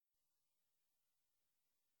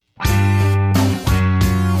Hey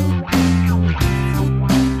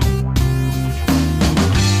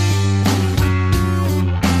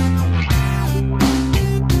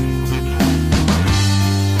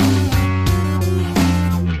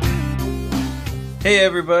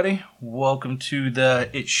everybody, welcome to the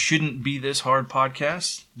It Shouldn't Be This Hard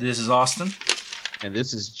podcast. This is Austin. And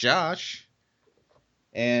this is Josh.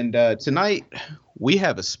 And tonight we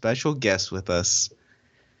have a special guest with us.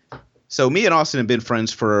 So me and Austin have been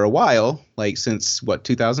friends for a while, like since,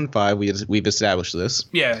 2005? We've established this.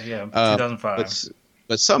 Yeah, 2005.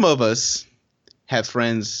 But some of us have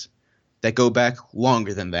friends that go back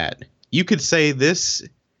longer than that. You could say this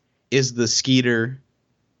is the Skeeter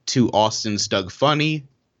to Austin's Doug Funny.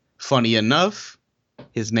 Funny enough,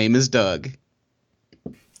 his name is Doug.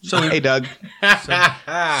 So, hey, Doug. So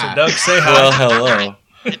Doug, say hi. Well, hello.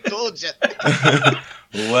 I told you.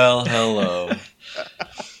 Well, hello.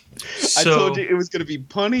 I told you it was going to be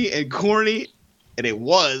punny and corny, and it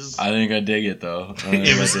was. I think I dig it, though.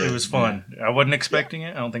 It was fun. I wasn't expecting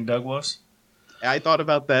it. I don't think Doug was. I thought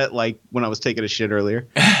about that when I was taking a shit earlier.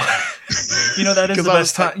 You know, that is the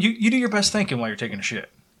best time. You do your best thinking while you're taking a shit.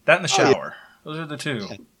 That and the shower. Those are the two.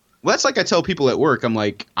 Well, that's like I tell people at work. I'm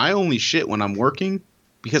like, I only shit when I'm working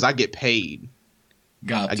because I get paid.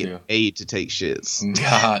 I get paid to take shits.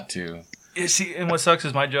 Got to. Yeah, see, and what sucks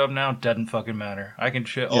is my job now doesn't fucking matter. I can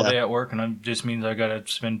shit all day at work, and it just means I gotta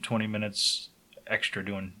spend 20 minutes extra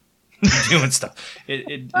doing stuff.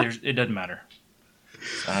 It doesn't matter.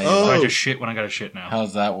 So I just shit when I gotta shit now.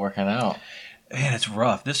 How's that working out? Man, it's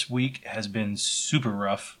rough. This week has been super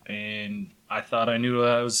rough, and I thought I knew what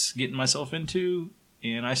I was getting myself into,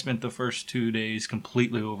 and I spent the first 2 days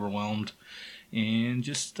completely overwhelmed and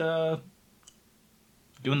just doing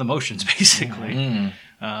the motions, basically.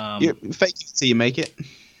 Fake it till you make it.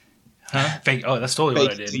 Huh? Fake? Oh, that's totally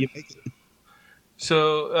what I did. Till you make it.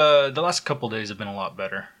 So the last couple days have been a lot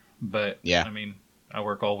better, but yeah, I mean, I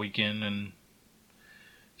work all weekend, and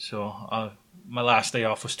so my last day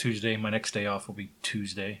off was Tuesday. My next day off will be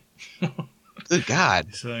Tuesday. Good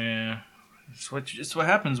God! So yeah. It's what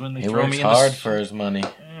happens when they throw me in. He works hard for his money.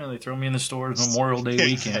 Yeah, they throw me in the stores Memorial Day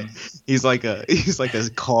weekend. He's like a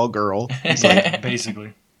call girl. He's like,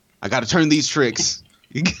 basically. I got to turn these tricks.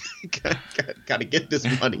 Got to get this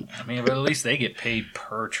money. I mean, but at least they get paid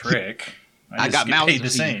per trick. I got get paid the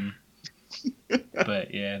same.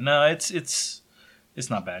 But yeah, no, it's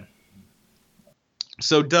not bad.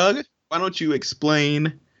 So Doug, why don't you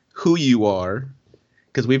explain who you are?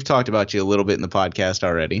 Because we've talked about you a little bit in the podcast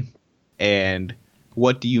already. And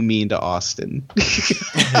what do you mean to Austin?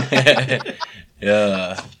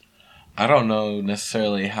 Yeah, I don't know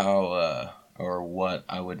necessarily how or what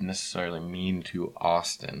I would necessarily mean to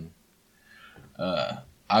Austin.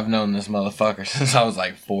 I've known this motherfucker since I was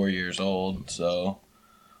like 4 years old, so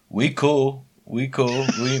we cool. We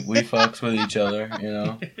fucks with each other, you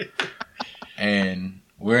know. And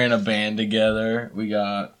we're in a band together. We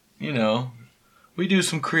got, we do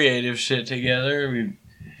some creative shit together. We've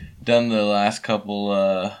done the last couple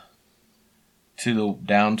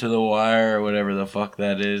Down to the Wire or whatever the fuck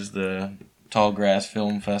that is, the Tallgrass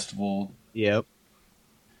Film Festival. Yep.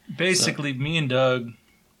 Basically, me and Doug,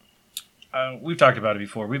 we've talked about it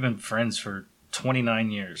before. We've been friends for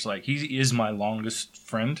 29 years. Like, he is my longest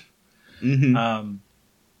friend. Mm-hmm.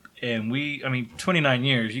 And 29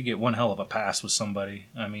 years, you get one hell of a pass with somebody.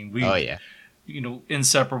 I mean, oh yeah.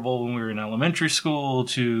 Inseparable when we were in elementary school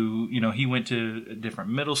to, he went to a different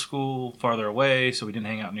middle school farther away, so we didn't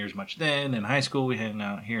hang out near as much then. In high school, we hang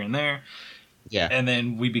out here and there. Yeah. And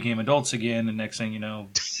then we became adults again, and next thing you know,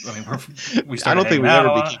 we started I don't think we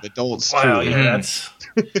ever became adults. Well, yeah, that's...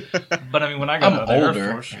 But, when I got out of the older.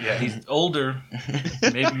 Air Force... Yeah, he's older.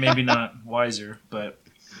 maybe not wiser, but...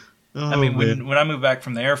 when I moved back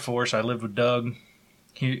from the Air Force, I lived with Doug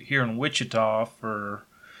here in Wichita for...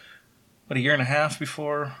 a year and a half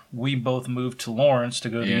before we both moved to Lawrence to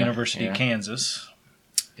go to the University of Kansas.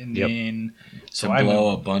 And then I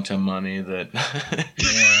blow a bunch of money that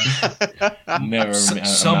never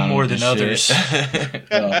some more than others.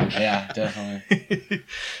 Yeah, definitely.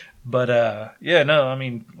 But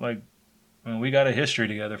we got a history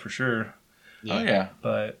together for sure. Yeah. Oh yeah.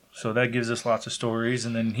 But so that gives us lots of stories,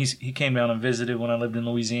 and then he came down and visited when I lived in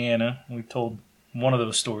Louisiana. We've told one of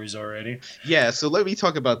those stories already. Yeah, so let me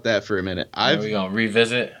talk about that for a minute. Are we gonna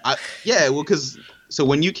revisit? Because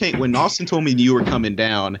when Austin told me you were coming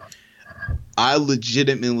down, I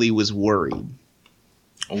legitimately was worried.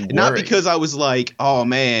 Not because I was like, oh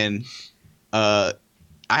man, I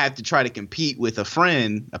have to try to compete with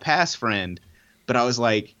a past friend, but I was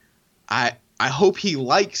like, I hope he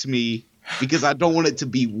likes me because I don't want it to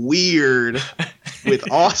be weird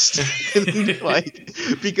with Austin. Like,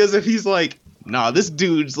 because if he's like, nah, this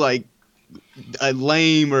dude's like a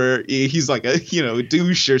lame, or he's like a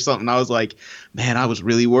douche or something, I was like, man, I was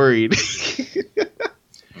really worried.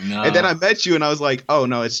 No. And then I met you and I was like, oh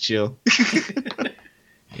no, it's chill.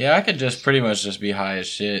 Yeah, I could just pretty much just be high as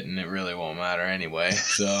shit and it really won't matter anyway.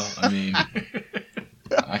 So, I mean,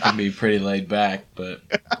 I can be pretty laid back, but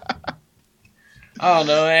I don't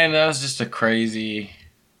know, man. That was just a crazy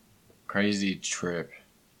trip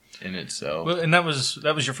in itself. Well, and that was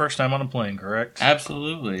your first time on a plane, correct?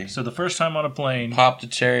 Absolutely. So the first time on a plane, popped a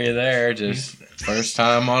cherry there. Just first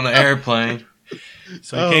time on an airplane.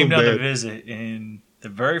 So he came down to visit, and the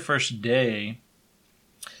very first day.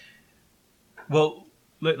 Well,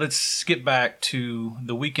 let's skip back to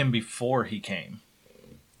the weekend before he came.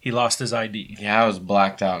 He lost his ID. Yeah, I was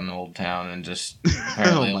blacked out in Old Town and just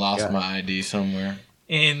apparently lost my ID somewhere.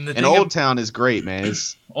 And Old Town is great, man.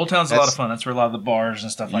 Old Town's a lot of fun. That's where a lot of the bars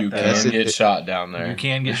and stuff like that. You can get shot down there. You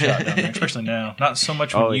can get shot down there, especially now. Not so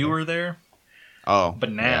much when you were there. Oh,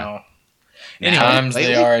 but now. Yeah. Anyway, times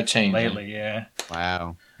lately, they are changing. Lately, yeah.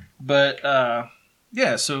 Wow. But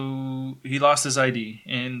yeah, so he lost his ID,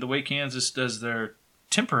 and the way Kansas does their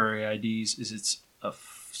temporary IDs is it's a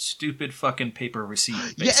stupid fucking paper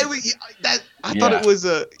receipt. Basically. I thought it was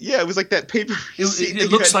it was like that paper receipt. It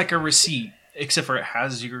looks like a receipt, except for it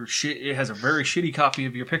has your shit. It has a very shitty copy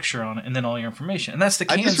of your picture on it, and then all your information. And that's the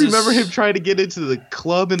Kansas. I just remember him trying to get into the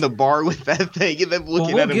club and the bar with that thing, and then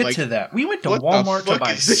looking at him we'll like, get to that. We went to Walmart to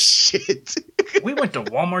buy this shit. We went to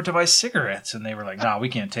Walmart to buy cigarettes, and they were like, "Nah, we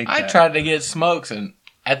can't take that." I tried to get smokes, and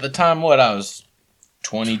at the time, I was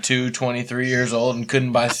 22, 23 years old and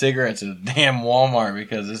couldn't buy cigarettes at a damn Walmart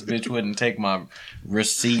because this bitch wouldn't take my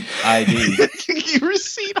receipt ID.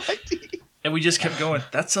 Receipt ID. And we just kept going,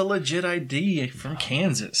 that's a legit ID from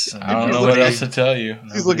Kansas. I don't know what else to tell you.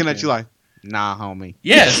 He's looking at you like, nah, homie.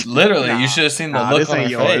 Yes, literally. You should have seen the look on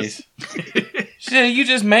her face. She said, you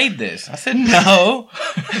just made this. I said, no.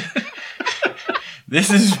 This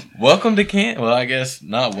is welcome to Kansas. Well, I guess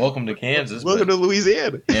not welcome to Kansas. Welcome to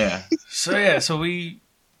Louisiana. Yeah. So we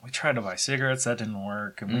tried to buy cigarettes. That didn't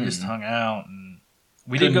work. And we just hung out. And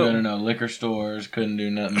we couldn't go to no liquor stores. Couldn't do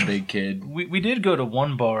nothing, big kid. We did go to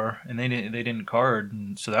one bar, and they didn't card.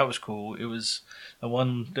 And so that was cool. It was the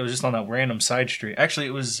one that was just on that random side street. Actually,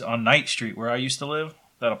 it was on Knight Street where I used to live.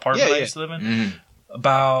 That apartment I used to live in. Mm-hmm.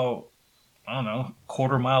 About... I don't know,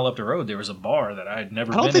 quarter mile up the road, there was a bar that I had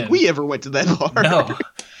never been in. I don't think we ever went to that bar. No.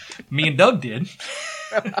 Me and Doug did.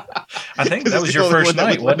 I think that was your first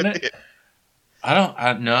night, wasn't it?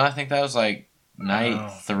 I think that was like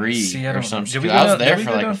night 3 or something. I was there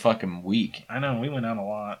for like a fucking week. I know, we went out a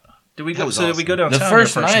lot. Did we go downtown? The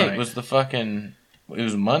first night was the fucking... It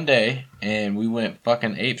was Monday, and we went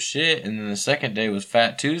fucking ape shit, and then the second day was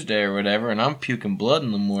Fat Tuesday or whatever, and I'm puking blood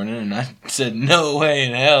in the morning, and I said, no way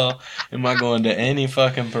in hell am I going to any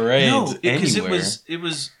fucking parades because it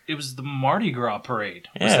was the Mardi Gras parade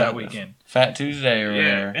that weekend. Fat Tuesday or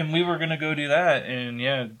whatever. And we were going to go do that,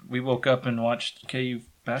 and we woke up and watched KU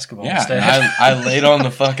basketball instead. I laid on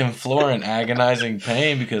the fucking floor in agonizing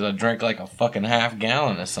pain because I drank like a fucking half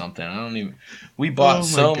gallon of something. We bought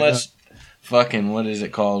so much... Fucking, what is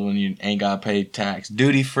it called when you ain't got to pay tax?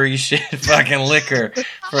 Duty-free shit fucking liquor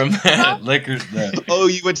from that liquor store. Oh,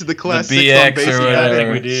 you went to the class the BX or whatever. I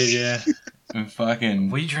think we did, yeah. And fucking...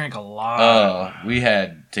 We drank a lot. We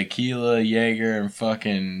had tequila, Jaeger, and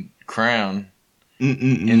fucking Crown.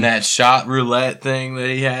 In that shot roulette thing that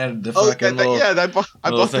he had. The fucking I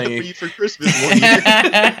bought that for you for Christmas one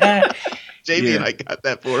year. Jamie and I got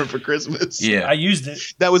that for him for Christmas. Yeah, I used it.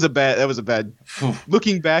 That was a bad.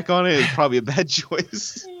 Looking back on it, it's probably a bad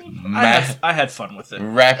choice. I had fun with it.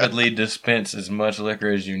 Rapidly dispense as much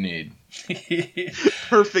liquor as you need.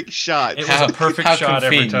 Perfect shot. It was a perfect shot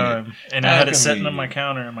every time, and I had it sitting on my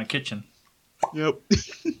counter in my kitchen. Yep,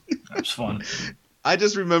 that was fun. I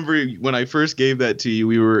just remember when I first gave that to you.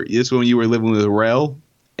 It's when you were living with Rel.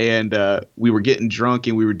 And we were getting drunk,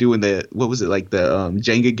 and we were doing the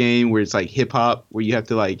Jenga game where it's like hip hop, where you have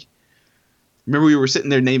to like. Remember, we were sitting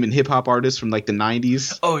there naming hip hop artists from like the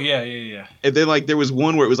 90s. Oh yeah. And then like there was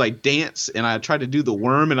one where it was like dance, and I tried to do the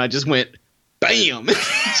worm, and I just went, bam,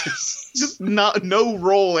 just not no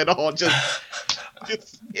roll at all, just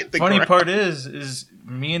hit the Funny ground. part is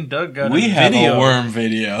me and Doug got we have a worm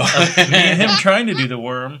video of me and him trying to do the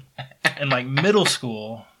worm in like middle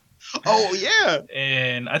school. Oh yeah,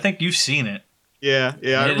 and I think you've seen it. Yeah,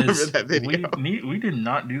 I remember that video. We did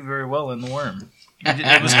not do very well in the worm.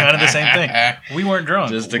 It was kind of the same thing. We weren't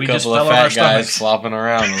drunk. Just a couple of fat guys flopping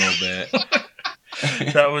around a little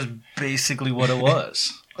bit. That was basically what it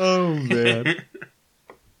was. Oh man.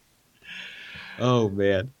 Oh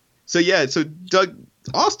man. So Doug,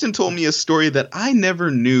 Austin told me a story that I never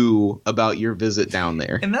knew about your visit down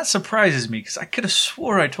there. And that surprises me because I could have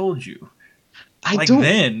swore I told you. I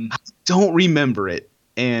don't remember it.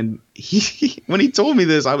 And when he told me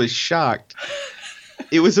this, I was shocked.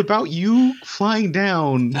 It was about you flying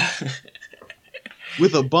down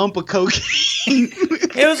with a bump of cocaine.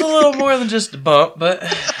 It was a little more than just a bump, but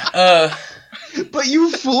but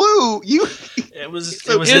you flew. It was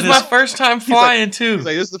my first time flying too. He's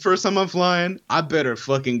like, this is the first time I'm flying. I better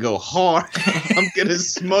fucking go hard. I'm gonna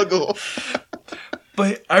smuggle.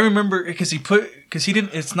 But I remember because he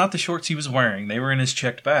didn't. It's not the shorts he was wearing. They were in his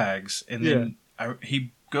checked bags, and then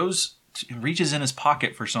he reaches in his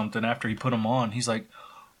pocket for something after he put them on. He's like,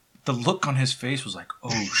 the look on his face was like,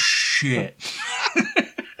 oh shit.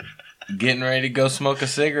 Getting ready to go smoke a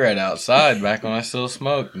cigarette outside back when I still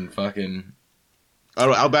smoked and fucking.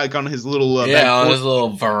 Out back on his little on his little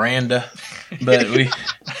veranda, but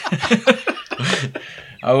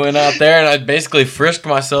I went out there and I basically frisked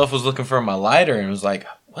myself, was looking for my lighter and was like,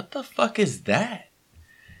 what the fuck is that?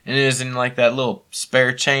 And it was in like that little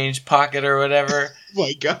spare change pocket or whatever. Oh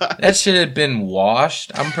my God. That shit had been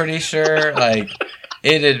washed, I'm pretty sure. Like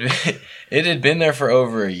it had been there for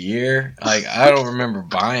over a year. Like I don't remember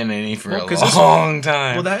buying any for a long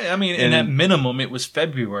time. Well, in that minimum, it was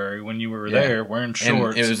February when you were there wearing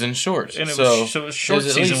shorts. And it was in shorts. And short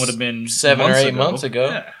season would have been 7 or 8 months ago.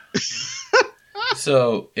 Yeah.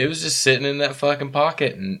 So it was just sitting in that fucking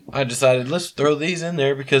pocket, and I decided let's throw these in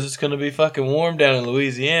there because it's gonna be fucking warm down in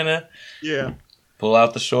Louisiana. Yeah. Pull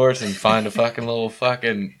out the shorts and find a fucking little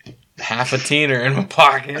fucking half a teener in my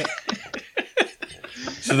pocket.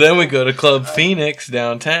 So then we go to Club Phoenix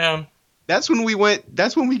downtown. That's when we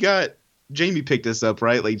got Jamie picked us up,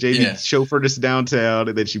 right? Like Jamie chauffeured us downtown,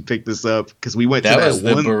 and then she picked us up because we went to that. That was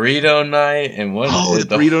the burrito night, and the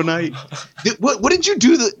burrito night. What did you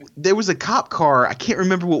do? There was a cop car. I can't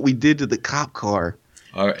remember what we did to the cop car.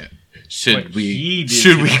 All right. Should we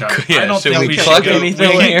plug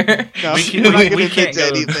anything here? No, we can't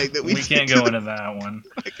go into that one.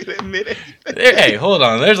 I can admit it. Hey, hold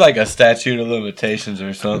on. There's like a statute of limitations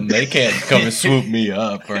or something. They can't come and swoop me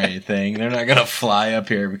up or anything. They're not gonna fly up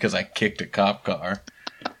here because I kicked a cop car.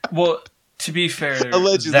 Well, to be fair,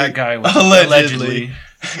 allegedly. That guy was allegedly.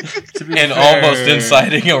 And almost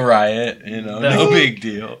inciting a riot, no big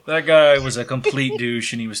deal. That guy was a complete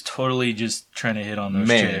douche, and he was totally just trying to hit on those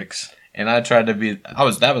chicks. And I tried to be.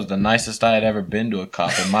 That was the nicest I had ever been to a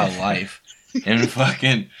cop in my life, and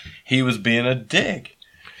fucking, he was being a dick.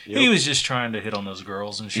 Yep. He was just trying to hit on those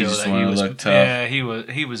girls and show that he was look tough. Yeah, he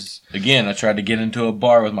was. Again, I tried to get into a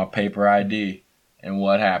bar with my paper ID, and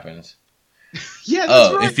what happens? Yeah,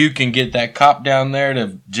 that's right. If you can get that cop down there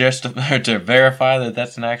to verify that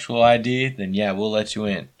that's an actual ID, then yeah, we'll let you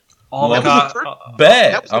in.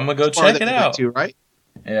 Bet. I'm gonna go check it out. Too, right?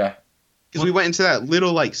 Yeah. Because we went into that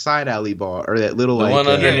little like side alley bar or that little one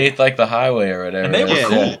underneath like the highway or whatever. And they were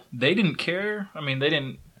cool. They didn't care. I mean, they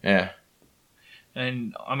didn't. Yeah.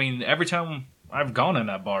 And I mean, every time I've gone in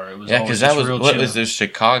that bar, it was because that was what was this,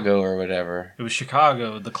 Chicago or whatever. It was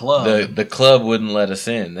Chicago, the club. The club wouldn't let us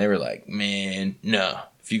in. They were like, "Man, no.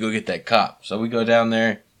 If you go get that cop." So we go down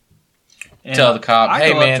there, and tell the cop,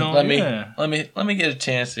 "Hey, man, let me get a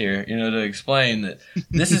chance here, to explain that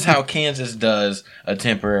this is how Kansas does a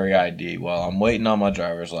temporary ID. While I'm waiting on my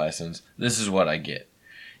driver's license, this is what I get.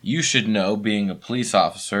 You should know, being a police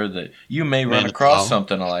officer, that you may run across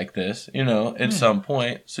something like this, at some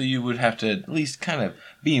point. So you would have to at least kind of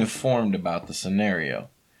be informed about the scenario."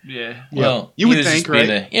 Yeah. Well, you would think,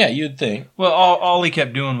 right? You'd think. Well, all he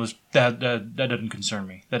kept doing was that doesn't concern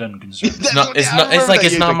me. That doesn't concern me.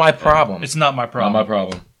 It's not my problem. It's not my problem. Not my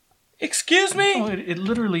problem. Excuse me? No, it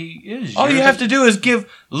literally is. All you have to do is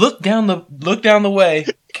look down the way,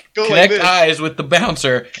 connect eyes with the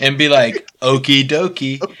bouncer, and be like, okie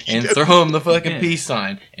dokie, and throw him the fucking peace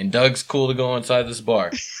sign. And Doug's cool to go inside this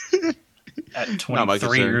bar. At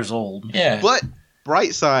 23 years old. Yeah. But,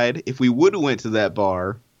 bright side, if we would have went to that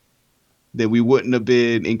bar, then we wouldn't have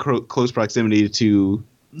been in close proximity to...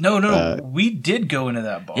 No. We did go into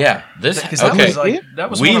that bar. Yeah. That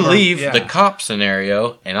was we leave the cop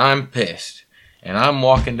scenario, and I'm pissed. And I'm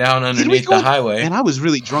walking down underneath the highway. And I was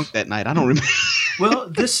really drunk that night. I don't remember. Well,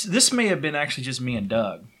 this may have been actually just me and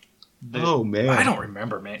Doug. Oh, man. I don't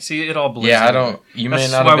remember, man. See, it all blurs. Yeah, I don't... You may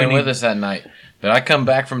not have been with us that night. But I come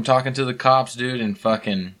back from talking to the cops, dude, and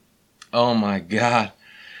fucking... Oh, my God.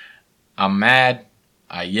 I'm mad.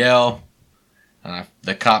 I yell.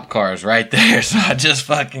 The cop car is right there, so I just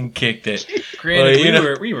fucking kicked it.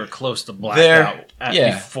 Granted, we were close to blackout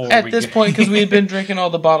at this point because we had been drinking all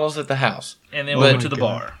the bottles at the house. And then we went to the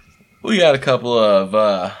bar. We got a couple of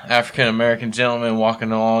African American gentlemen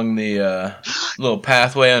walking along the little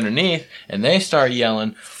pathway underneath, and they start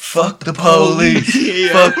yelling, "Fuck the police!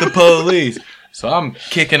 Yeah. Fuck the police!" So I'm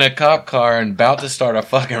kicking a cop car and about to start a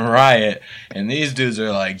fucking riot, and these dudes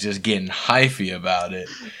are like just getting hyphy about it.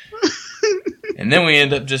 And then we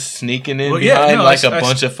end up just sneaking in behind a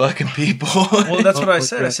bunch of fucking people. Well, that's what I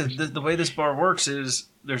said. I said the way this bar works is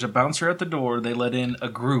there's a bouncer at the door. They let in a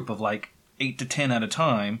group of like 8 to 10 at a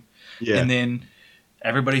time. Yeah. And then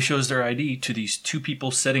everybody shows their ID to these two people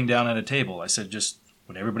sitting down at a table. I said, just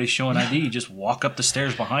when everybody's showing ID, just walk up the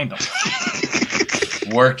stairs behind them.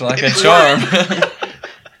 Worked like a charm.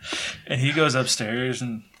 And he goes upstairs,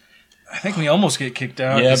 and I think we almost get kicked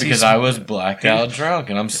out. Yeah, because I was blacked out drunk,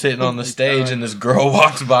 and I'm sitting on the stage, and this girl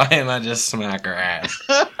walks by, and I just smack her ass.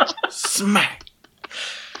 Smack.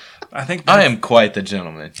 I am quite the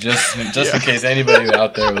gentleman. Just in case anybody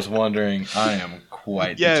out there was wondering, I am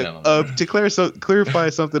quite the gentleman. To clarify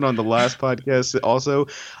something on the last podcast also,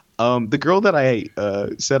 the girl that I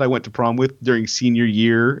said I went to prom with during senior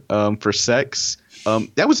year for sex,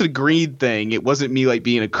 that was an agreed thing. It wasn't me like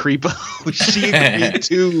being a creepo. She agreed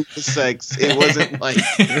to the sex. It wasn't like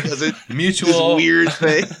mutual weird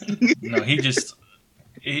thing. No,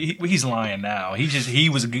 he's lying now. He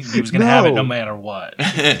was gonna have it no matter what.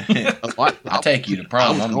 I'll take you to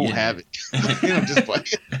prom. I'm gonna have it. I'm just playing.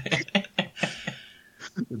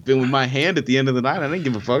 Been with my hand at the end of the night. I didn't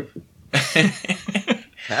give a fuck.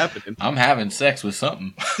 Happening. I'm having sex with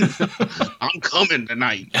something. I'm coming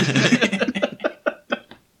tonight.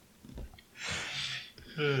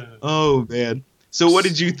 Oh man. So what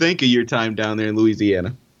did you think of your time down there in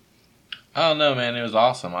Louisiana? I don't know, man. It was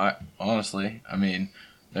awesome. I mean,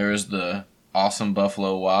 there was the awesome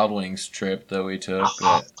Buffalo Wild Wings trip that we took.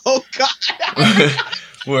 Oh God.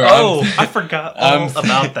 I forgot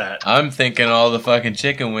about that. I'm thinking all the fucking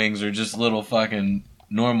chicken wings are just little fucking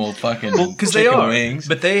normal fucking chicken wings.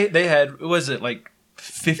 But they had, what was it, like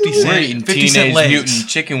 50 cent Teenage Mutant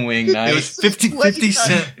Chicken Wing night. It was 50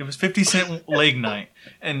 cent. It was 50 cent leg night.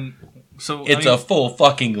 And so it's a full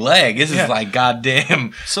fucking leg. This is like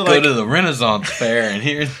goddamn. So go to the Renaissance Fair and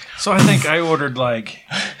here. So I think I ordered like,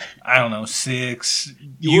 I don't know, 6.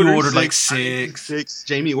 You ordered like 6.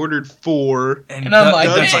 Jamie ordered 4. And I'm like,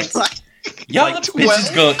 y'all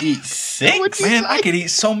bitches gonna eat 6? Man, I could eat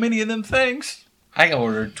so many of them things. I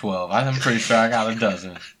ordered 12. I'm pretty sure I got a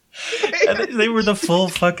dozen. And they were the full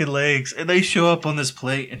fucking legs, and they show up on this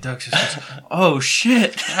plate, and Doug just goes, "Oh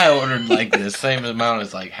shit!" I ordered like the same amount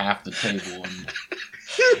as like half the table. And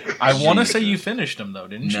I want to say you finished them though,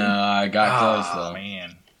 didn't you? No, I got close though.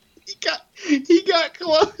 Man, he got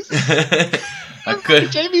close. I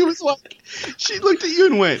could. Jamie was like, she looked at you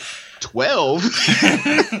and went, 12?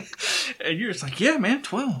 And you're just like, yeah, man,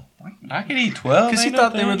 12. I could eat 12 because he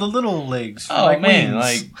thought they were the little legs. Oh like man,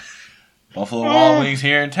 wings. Like. Buffalo Wild Wings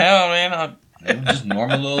here in town, man. They're just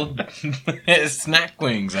normal little snack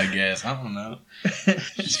wings, I guess. I don't know.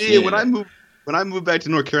 See, when I moved back to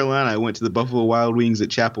North Carolina, I went to the Buffalo Wild Wings at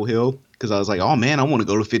Chapel Hill because I was like, oh man, I want to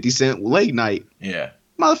go to 50 Cent late night. Yeah.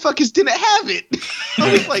 Motherfuckers didn't have it. I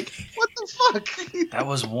was like, what the fuck? That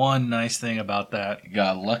was one nice thing about that. You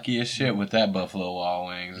got lucky as shit with that Buffalo Wild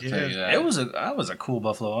Wings, I'll tell you that. That was a cool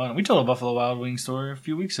Buffalo Wild Wings. We told a Buffalo Wild Wings story a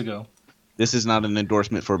few weeks ago. This is not an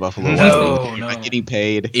endorsement for Buffalo Wild Wings. You're not getting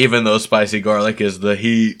paid. Even though spicy garlic is the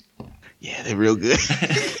heat. Yeah, they're real good.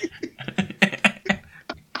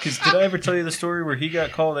 Because did I ever tell you the story where he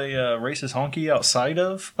got called a racist honky outside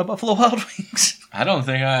of a Buffalo Wild Wings? I don't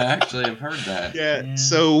think I actually have heard that. Yeah.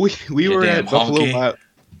 So we were at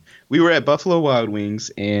Buffalo Wild Wings,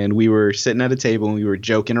 and we were sitting at a table, and we were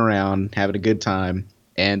joking around, having a good time,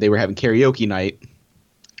 and they were having karaoke night,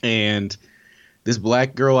 and this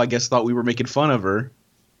black girl, I guess, thought we were making fun of her.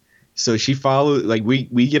 So she followed, like,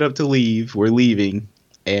 we get up to leave. We're leaving.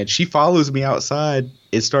 And she follows me outside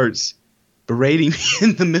and starts berating me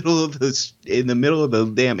in the middle of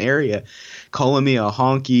the damn area, calling me a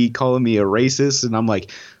honky, calling me a racist. And I'm like,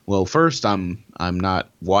 well, first, I'm not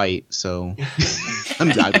white, so I'm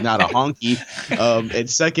not a honky. And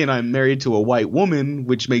second, I'm married to a white woman,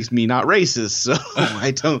 which makes me not racist. So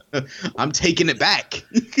I'm taking it back.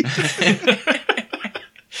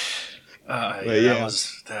 That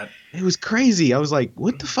was that. It was crazy. I was like,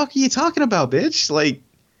 "What the fuck are you talking about, bitch?" Like,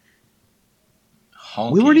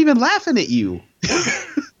 honky. We weren't even laughing at you.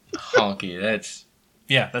 Honky. That's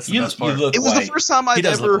the best part. It was the first time I've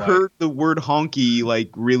ever heard the word honky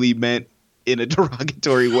like really meant in a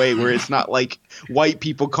derogatory way, where it's not like white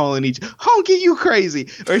people calling each honky, you crazy,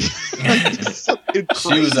 or like,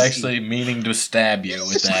 she was actually meaning to stab you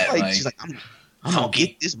with that. She's like, I'm gonna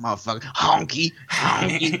get this motherfucker. Honky.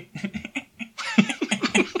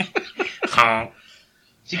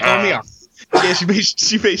 She called me a... Yeah, she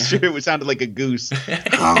made sure it sounded like a goose.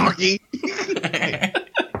 Honky.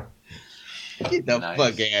 Get the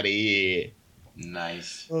fuck out of here.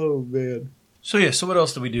 Nice. Oh, man. So what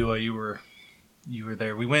else did we do while you were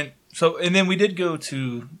there? We went... So, and then we did go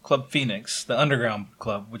to Club Phoenix, the underground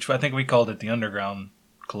club, which I think we called it the Underground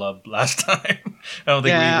Club last time. I don't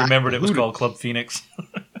think we remembered it was called Club Phoenix.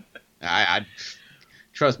 I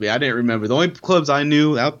trust me, I didn't remember. The only clubs I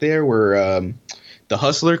knew out there were the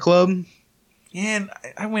Hustler Club. Yeah, and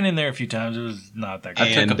I went in there a few times. It was not that good.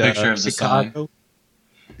 I took a picture of the Chicago.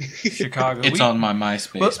 sign. Chicago. It's on my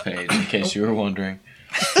MySpace page, in case you were wondering.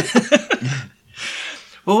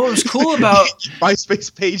 Well, what was cool about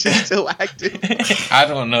MySpace page is still active. I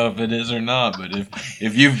don't know if it is or not, but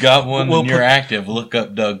if you've got one and you're active, look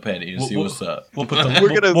up Doug Petty and see what's up. We'll put the,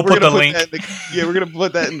 we'll put the link. We're gonna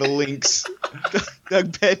put that in the links.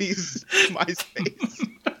 Doug Petty's MySpace.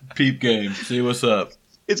 Peep game. See what's up.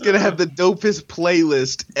 It's gonna have the dopest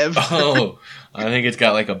playlist ever. Oh, I think it's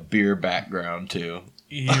got like a beer background too.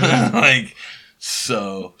 Yeah. Like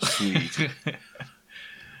so sweet.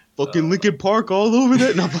 Fucking Linkin Park all over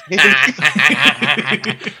that. No,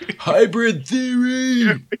 Hybrid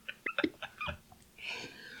Theory.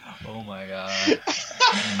 Oh my god.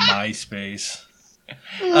 MySpace.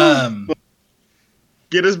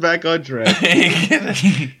 Get us back on track.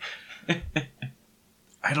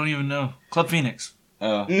 I don't even know. Club Phoenix.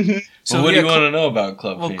 Oh. Mm-hmm. So what do you want to know about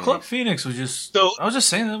Club Phoenix? Well, Club Phoenix was just... So, I was just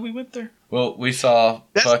saying that we went there. Well, we saw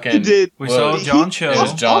fucking... You did. We saw John Cho. It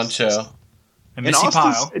was John Cho. And Missy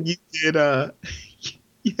Pyle. Said you did,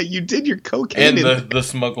 you did your cocaine. And the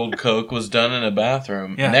smuggled coke was done in a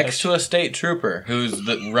bathroom next to a state trooper who's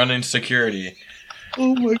running security.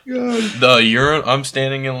 Oh my god. The urinal. I'm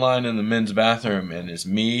standing in line in the men's bathroom, and it's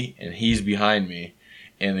me, and he's behind me,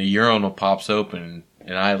 and the urinal pops open,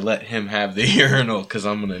 and I let him have the urinal because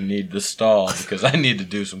I'm gonna need the stall because I need to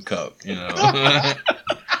do some coke. You know,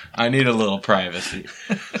 I need a little privacy.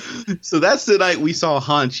 So that's the night we saw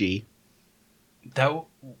Hanchi.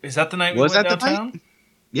 Is that the night we went downtown? Night?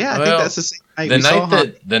 Yeah, I think that's the same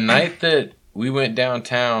night the night that we went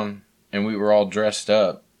downtown and we were all dressed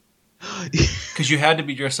up. Because you had to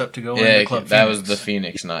be dressed up to go into Club Phoenix. That was the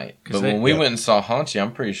Phoenix night. But when we went and saw Hanchi,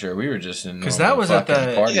 I'm pretty sure we were just in because that was at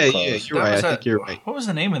the party clothes. Yeah, you're right. I think you're right. What was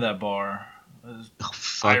the name of that bar?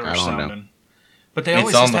 Fuck, I don't know. But they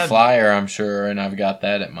always it's on the flyer, I'm sure, and I've got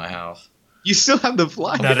that at my house. You still have the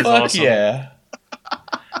flyer? That is awesome. Yeah.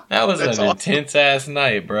 That was an intense ass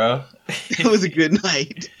night, bro. It was a good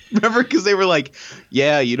night. Remember, because they were like,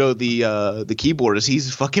 "Yeah, you know the keyboardist,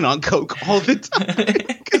 he's fucking on coke all the time."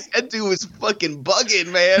 Because that dude was fucking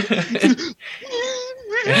bugging, man.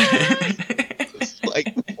 It's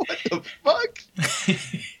like, what the fuck?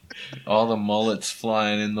 All the mullets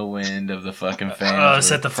flying in the wind of the fucking fan.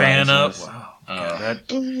 Set the fan up. Wow. God,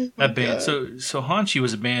 that band. So Hanchi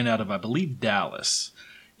was a band out of, I believe, Dallas.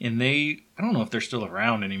 And I don't know if they're still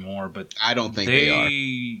around anymore, but I don't think they are.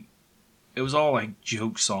 It was all like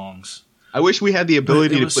joke songs. I wish we had the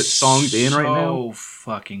ability to put songs in right now. So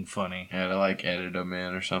fucking funny. Yeah, to like edit them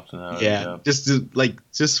in or something. Yeah,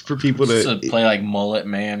 just for people to play like Mullet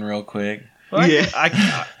Man real quick. Well, yeah,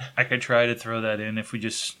 I could try to throw that in if we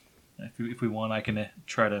want. I can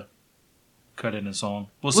try to cut in a song.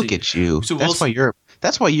 We'll see. Look at you. So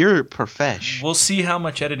that's why you're profesh. We'll see how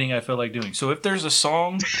much editing I feel like doing. So if there's a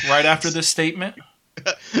song right after this statement,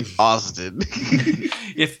 Austin,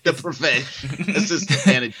 if profesh assistant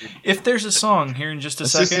manager, if there's a song here in just a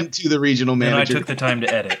assistant second, to the regional manager, then I took the time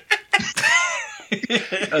to edit.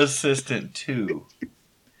 Assistant to,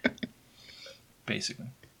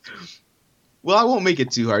 basically. Well, I won't make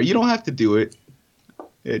it too hard. You don't have to do it.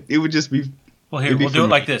 It would just be. Well, here, we'll do it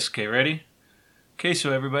like this. Okay, ready? Okay,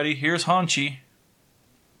 so everybody, here's Hanchi.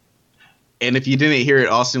 And if you didn't hear it,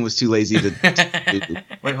 Austin was too lazy to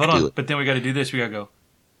Wait, hold on. But then we got to do this. We got to go.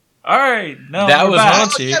 All right. No, that was back.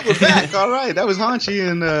 Hanchi. Oh, yeah, we're back. All right. That was Hanchi.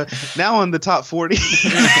 And now on the top 40.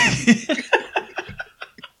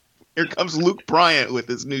 Here comes Luke Bryant with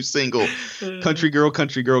his new single, Country Girl,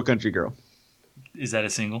 Country Girl, Country Girl. Is that a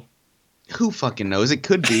single? Who fucking knows? It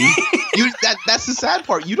could be. That's the sad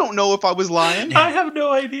part. You don't know if I was lying. I have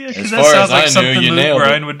no idea because that sounds like something Luke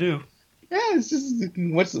Bryan would do. Yeah, it's just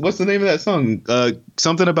what's the name of that song?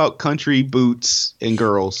 Something about country boots and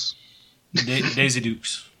girls. Daisy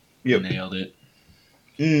Dukes. Yep. Nailed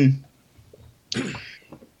it.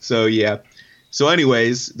 So yeah. So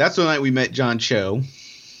anyways, that's the night we met John Cho.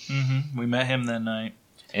 Mm-hmm. We met him that night.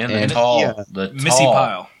 And the tall Missy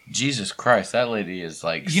Pyle. Jesus Christ, that lady is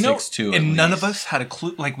like 6'2", and none of us had a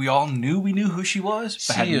clue. Like we all knew who she was,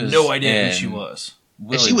 but had no idea who she was.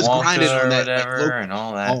 And she was grinding on that whatever, and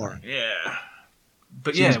all that. Yeah,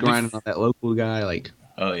 but she was grinding on that local guy, like.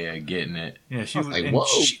 Oh yeah, getting it. Yeah, she was like, whoa.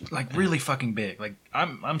 She, like really fucking big. Like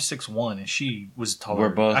I'm 6'1" and she was taller. We're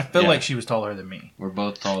both. I feel like she was taller than me. We're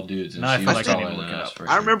both tall dudes, and now she I feel was like taller I need to than look us. it up.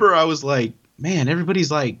 I remember I was like, man,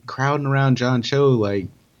 everybody's like crowding around John Cho. Like,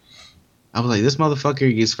 I was like, this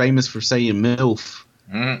motherfucker is famous for saying MILF.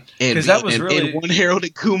 Because that was really in one Harold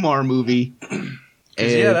and Kumar movie.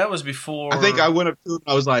 Yeah, that was before. I think I went up to him.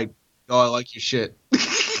 I was like, oh, I like your shit.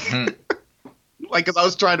 Like, because I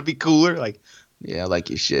was trying to be cooler. Like. Yeah, I like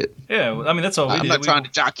your shit. Yeah, I mean, that's all we did. I'm not trying to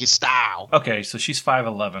jock your style. Okay, so she's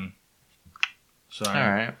 5'11". Sorry.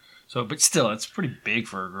 All right. So, but still, it's pretty big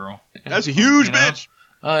for a girl. That's a huge bitch.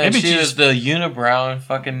 Oh, and maybe she was the unibrow in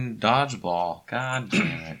fucking Dodgeball. God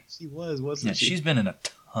damn it. She was, wasn't she? She's been in a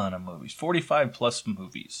ton of movies. 45 plus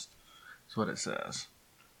movies. That's what it says.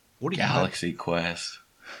 Galaxy Quest.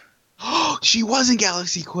 Oh, she was in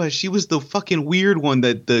Galaxy Quest. She was the fucking weird one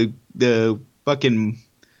that the fucking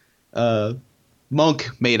monk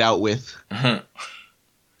made out with.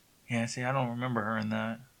 Yeah, see, I don't remember her in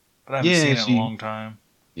that. But I haven't seen it in a long time.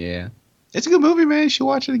 Yeah. It's a good movie, man. You should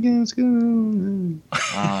watch it again. It's good.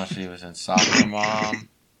 Oh, she was in Soccer Mom.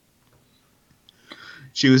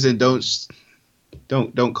 She was in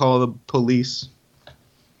Don't Call the Police.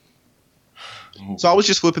 So I was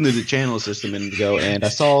just flipping through the channel system a minute ago, and I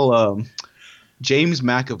saw James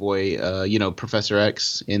McAvoy, Professor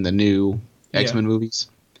X in the new X-Men movies.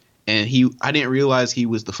 And I didn't realize he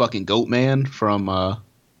was the fucking Goat Man from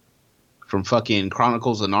fucking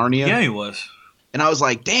Chronicles of Narnia. Yeah, he was. And I was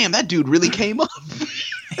like, damn, that dude really came up.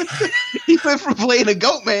 He went from playing a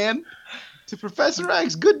Goat Man to Professor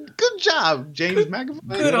X. Good job, James McAvoy.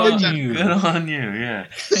 Good on you. Good on you, yeah.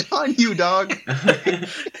 Good on you, dog.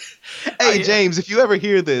 Hey, James, if you ever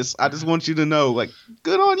hear this, I just want you to know, like,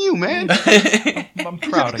 good on you, man. I'm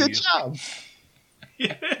proud of you. Good job.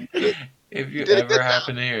 If you ever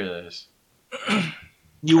happen to hear this.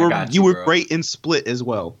 You were great in Split as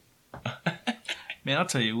well. Man, I'll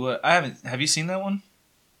tell you what. Have you seen that one?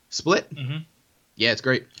 Split? Mm-hmm. Yeah, it's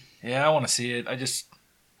great. Yeah, I want to see it. It's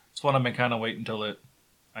one I've been kind of waiting until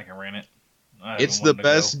I can rent it. It's the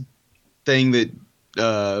best thing that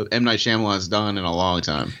M. Night Shyamalan's done in a long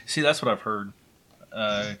time. See, that's what I've heard.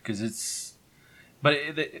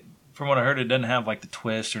 From what I heard, it doesn't have like the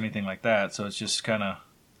twist or anything like that. So it's just kind of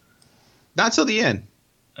not till the end.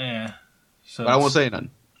 Yeah. So but I won't say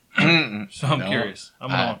nothing. So I'm curious.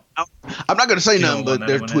 I'm not going to say nothing, but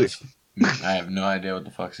there's twists. I have no idea what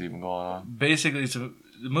the fuck's even going on. Basically, the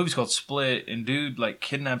movie's called Split, and dude like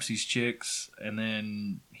kidnaps these chicks, and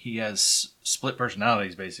then he has split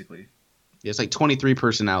personalities, basically. Yeah, it's like 23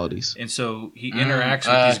 personalities. And so he interacts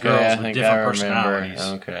with these girls with different personalities.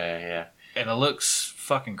 Okay, yeah. And it looks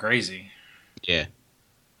fucking crazy. Yeah.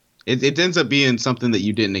 It ends up being something that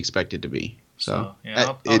you didn't expect it to be. So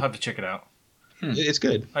yeah, I'll have to check it out. It's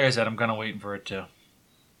good. Like I said, I'm kind of waiting for it to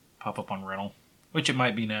pop up on rental, which it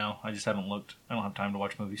might be now. I just haven't looked. I don't have time to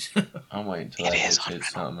watch movies. I'm waiting until I hit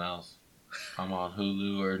something else. I'm on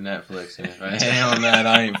Hulu or Netflix, and if I ain't on that,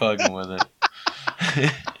 I ain't fucking with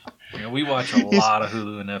it. Yeah, we watch a lot of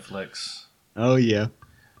Hulu and Netflix. Oh, yeah.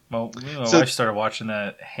 My wife started watching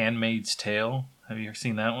that Handmaid's Tale. Have you ever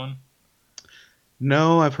seen that one?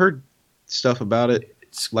 No, I've heard stuff about it.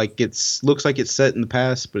 It's like looks like it's set in the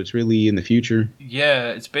past, but it's really in the future. Yeah,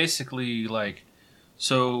 it's basically like,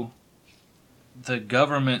 so the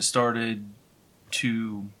government started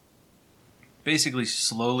to basically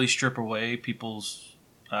slowly strip away people's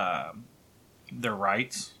their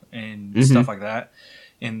rights and stuff like that,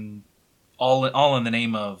 and all in the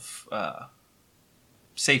name of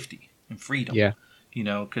safety and freedom. Yeah,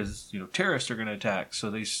 because terrorists are going to attack,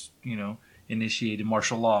 so they initiated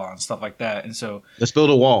martial law and stuff like that, and so let's build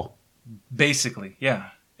a wall. Basically, yeah,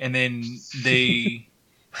 and then they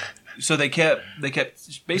kept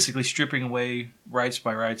basically stripping away rights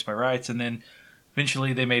by rights, and then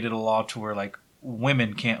eventually they made it a law to where like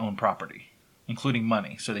women can't own property, including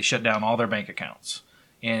money. So they shut down all their bank accounts,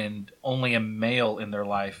 and only a male in their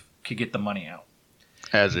life could get the money out.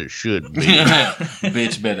 As it should be.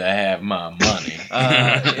 Bitch better have my money.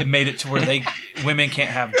 It made it to where women can't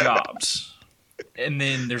have jobs. And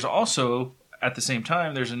then there's also, at the same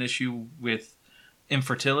time, there's an issue with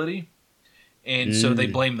infertility. And so they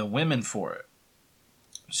blame the women for it.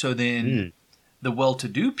 So then the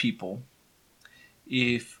well-to-do people,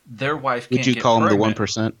 if their wife can't get pregnant... Would you call them the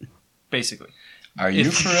 1%? Basically. Are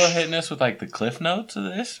you for real hitting us with like the cliff notes of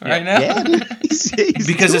this right now? Yeah,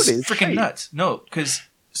 because it's freaking nuts. No, because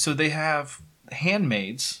So they have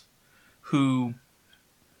handmaids who,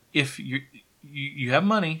 if you have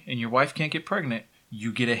money and your wife can't get pregnant,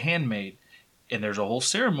 you get a handmaid. And there's a whole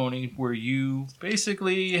ceremony where you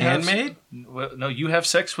basically handmaid? No, you have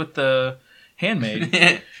sex with the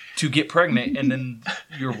handmaid to get pregnant, and then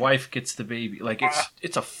your wife gets the baby. Like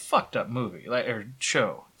it's a fucked up movie, or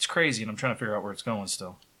show. It's crazy, and I'm trying to figure out where it's going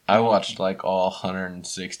still. I watched like all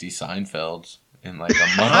 160 Seinfelds in like a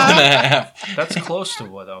month and a half. That's close to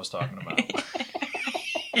what I was talking about.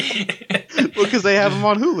 Well, because they have them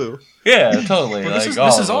on Hulu. Yeah, totally. Well, like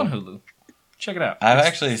this is on Hulu. Check it out. I've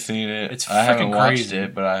actually seen it. It's I haven't watched crazy.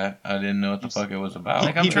 it, but I didn't know what the fuck it was about.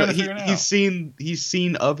 Like, I'm trying to figure it out. He's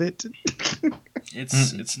seen of it.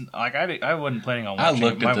 It's like I wasn't planning on watching. I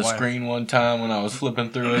looked at the wife, screen one time when I was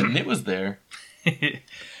flipping through it, and it was there.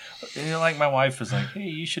 Like my wife was like, "Hey,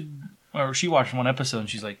 you should," or she watched one episode and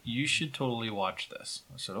she's like, "You should totally watch this."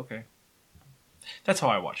 I said, "Okay." That's how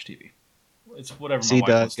I watch TV. It's whatever my wife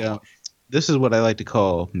wants to watch. This is what I like to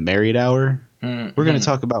call married hour. Mm-hmm. We're going to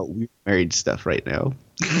talk about weird married stuff right now.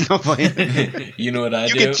 You know what I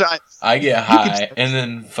do? I get high and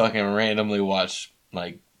then fucking randomly watch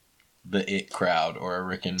like the It Crowd or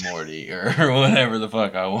Rick and Morty or whatever the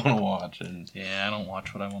fuck I want to watch. And yeah, I don't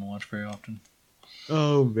watch what I want to watch very often.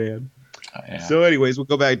 Oh man. Yeah. So, anyways, we'll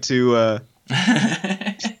go back to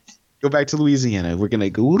Louisiana. We're gonna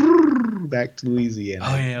go back to Louisiana.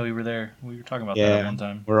 Oh yeah, we were there. We were talking about that one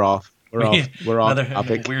time. We're off. We're off.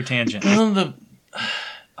 Another weird tangent. The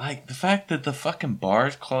fact that the fucking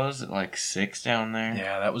bars closed at like 6 down there.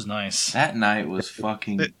 Yeah, that was nice. That night was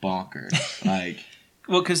fucking bonkers. Like,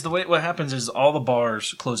 well, because what happens is all the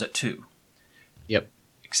bars close at 2. Yep.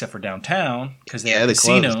 Except for downtown, because they have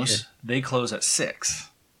casinos, they close at 6.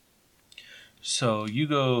 So you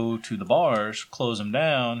go to the bars, close them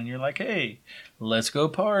down, and you're like, "Hey, let's go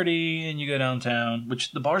party!" And you go downtown,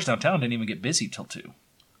 which the bars downtown didn't even get busy till 2.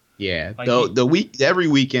 Yeah, like every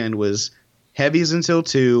weekend was Heavies until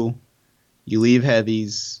 2. You leave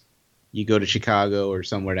Heavies, you go to Chicago or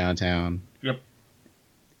somewhere downtown. Yep.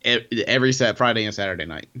 Every Friday and Saturday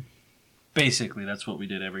night. Basically, that's what we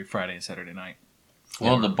did every Friday and Saturday night.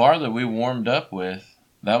 Well, the bar that we warmed up with,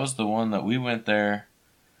 that was the one that we went there,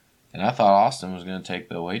 and I thought Austin was going to take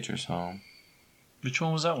the waitress home. Which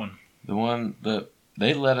one was that one? The one that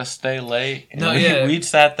they let us stay late. And we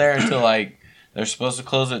sat there until like they're supposed to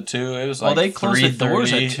close at 2. It was like they closed the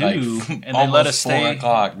doors at 2, and they let us stay 4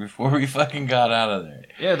 o'clock before we fucking got out of there.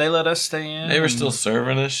 Yeah, they let us stay in. They were still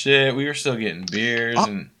serving us shit. We were still getting beers.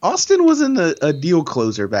 And Austin wasn't a deal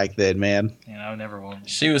closer back then, man. Yeah, I never will.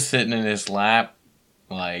 She was sitting in his lap,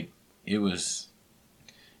 like it was.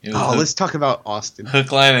 Let's talk about Austin.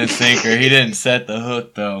 Hook, line, and sinker. He didn't set the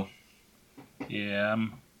hook though. Yeah.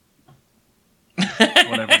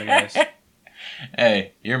 Whatever the guys.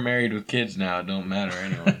 Hey, you're married with kids now. It don't matter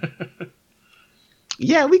anyway.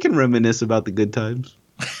 Yeah, we can reminisce about the good times.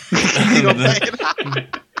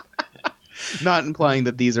 Not implying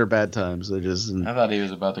that these are bad times. They're just. I thought he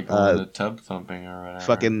was about to go into tub thumping or whatever.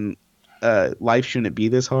 Fucking life shouldn't be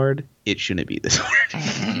this hard. It shouldn't be this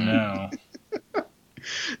hard. No.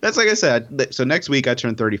 That's like I said. So next week I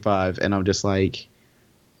turn 35, and I'm just like,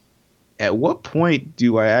 at what point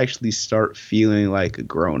do I actually start feeling like a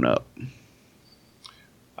grown up?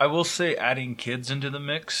 I will say adding kids into the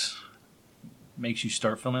mix makes you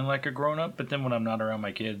start feeling like a grown up, but then when I'm not around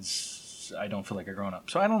my kids, I don't feel like a grown up.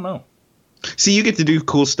 So I don't know. See, you get to do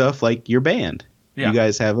cool stuff like your band. Yeah. You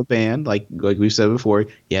guys have a band, like we've said before.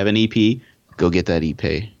 You have an EP. Go get that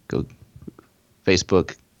EP. Go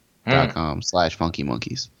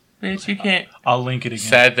Facebook.com/funkymonkeys. Bitch, you can't. I'll link it again.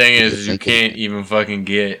 Sad thing is you can't even fucking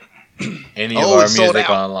get any of our music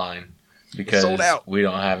online because we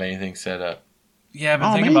don't have anything set up. Yeah, I've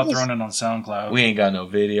been thinking about throwing it on SoundCloud. We ain't got no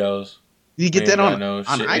videos. You get that on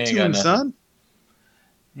iTunes, son?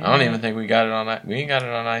 Yeah. I don't even think we got it on. We ain't got it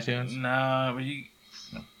on iTunes. Nah,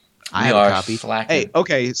 I have a copy. Slacking. Hey,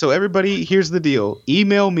 okay, so everybody, here's the deal.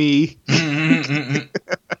 Email me.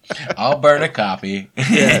 I'll burn a copy.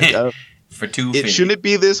 Yeah, for $2.50. It shouldn't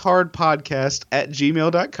be this hard podcast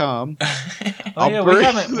 @gmail.com. Oh yeah, we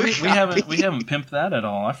haven't pimped that at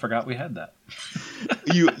all. I forgot we had that.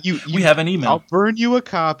 We have an email. I'll burn you a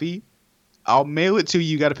copy. I'll mail it to you.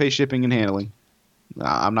 You got to pay shipping and handling.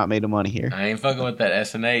 I'm not made of money here. I ain't fucking with that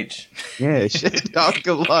SNH. Yeah, shit.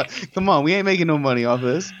 Come on, we ain't making no money off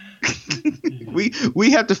this.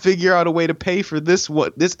 we have to figure out a way to pay for this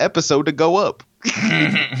episode to go up.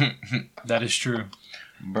 That is true,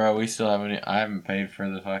 bro. We still haven't. I haven't paid for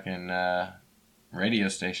the fucking radio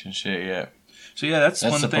station shit yet. So yeah, that's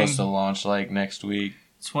one thing. That's supposed to launch like next week.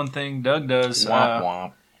 It's one thing Doug does. Womp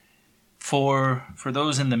womp. for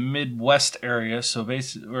those in the Midwest area, so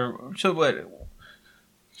basically, so what?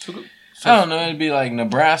 I don't know. It'd be like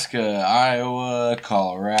Nebraska, Iowa,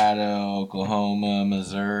 Colorado, Oklahoma,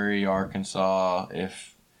 Missouri, Arkansas.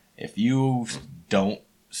 If you don't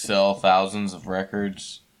sell thousands of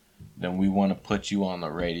records, then we want to put you on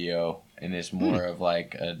the radio, and it's more of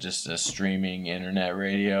like just a streaming internet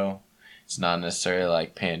radio. It's not necessarily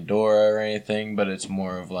like Pandora or anything, but it's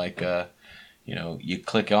more of like you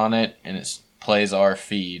click on it and it plays our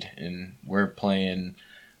feed, and we're playing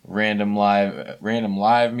random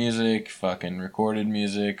live music, fucking recorded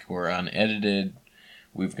music. We're unedited.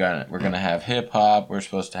 We're gonna have hip hop. We're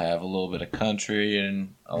supposed to have a little bit of country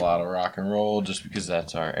and a lot of rock and roll, just because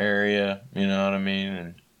that's our area. You know what I mean?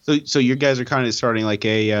 And so you guys are kind of starting like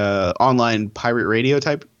a online pirate radio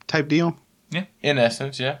type deal. Yeah, in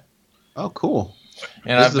essence, yeah. Oh, cool.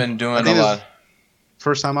 And I've been doing a lot.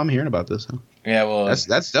 First time I'm hearing about this. Huh? Yeah, well,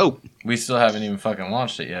 that's dope. We still haven't even fucking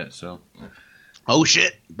launched it yet, so. Oh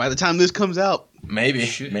shit! By the time this comes out, maybe.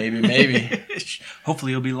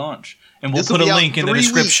 Hopefully, it'll be launched, and we'll put a link in the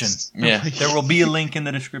description. Yeah, there will be a link in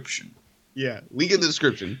the description. Yeah, link in the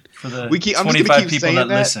description for the 25 people that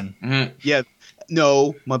listen. Mm-hmm. Yeah,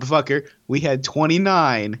 no, motherfucker, we had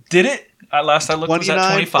 29. Did it? Last I looked, was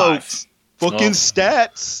at 25. Folks. Fucking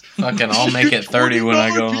stats. Fucking, I'll make it 30 when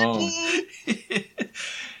I go home.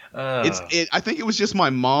 I think it was just my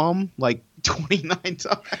mom, like 29 times.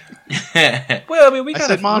 Well, I mean, I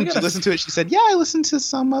said, Mom, did you listen to it? She said, yeah, I listened to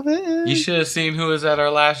some of it. You should have seen who was at our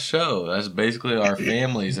last show. That's basically our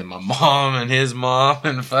families, and my mom and his mom,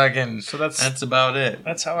 and fucking. So that's about it.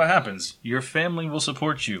 That's how it happens. Your family will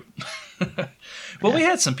support you. Well, we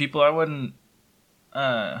had some people I wouldn't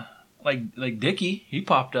like Dickie. He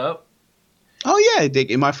popped up. Oh yeah,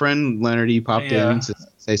 Dick and my friend Leonard. He popped in to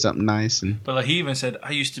say something nice, but like, he even said,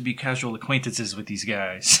 "I used to be casual acquaintances with these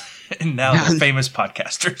guys, and now they're famous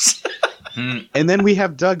podcasters." And then we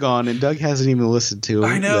have Doug on, and Doug hasn't even listened to it.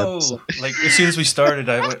 I know. Like, as soon as we started,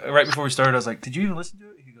 right before we started, I was like, "Did you even listen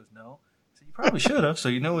to it?" He goes, "No." I said, "You probably should have, so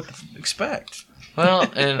you know what to expect." Well,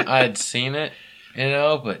 and I'd seen it,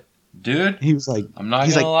 but dude, he was like, "I'm not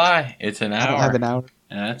gonna lie, it's an hour. I don't have an hour,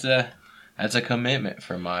 and that's a commitment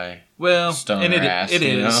for my stoner ass. It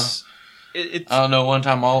is. Know? I don't know. One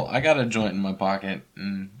time I got a joint in my pocket,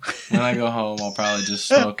 and when I go home, I'll probably just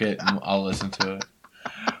smoke it and I'll listen to it.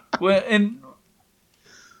 Well, and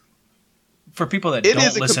for people that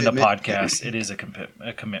don't listen to podcasts, it is a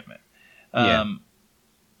commitment.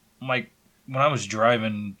 Like when I was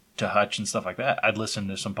driving to Hutch and stuff like that, I'd listen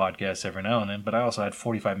to some podcasts every now and then, but I also had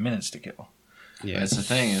 45 minutes to kill. Yeah, that's the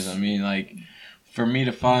thing is, I mean, like, for me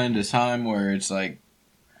to find a time where it's like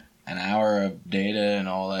an hour of data and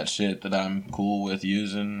all that shit that I'm cool with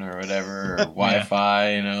using or whatever, or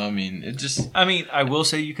Wi-Fi, you know, I mean, it just... I mean, I will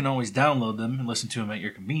say you can always download them and listen to them at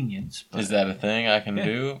your convenience. Is that a thing I can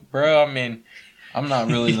do? Bro, I mean, I'm not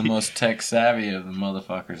really the most tech savvy of the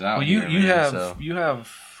motherfuckers out here. Well, you have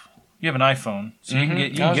an iPhone, so you can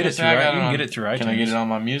get it through iTunes. Can I get it on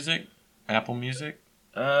my music? Apple Music?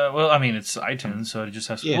 Well, I mean, it's iTunes, so it just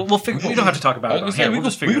has to... Yeah. We'll figure... We don't have to talk about it. We'll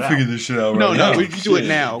just figure it out. Figure this shit out right now. No, we can do it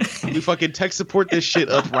now. We fucking tech support this shit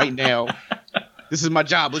up right now. This is my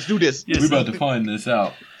job. Let's do this. We're about to find this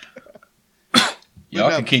out. Y'all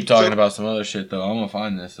can keep talking about some other shit, though. I'm going to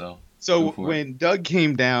find this, though. So when Doug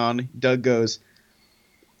came down, Doug goes,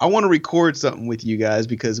 I want to record something with you guys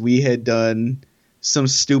because we had done some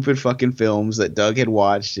stupid fucking films that Doug had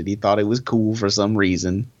watched and he thought it was cool for some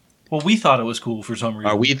reason. Well, we thought it was cool for some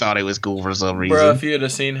reason. Or we thought it was cool for some reason. Bro, if you had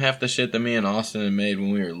seen half the shit that me and Austin had made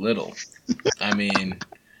when we were little, I mean,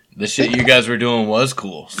 the shit you guys were doing was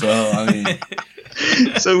cool. So, I mean...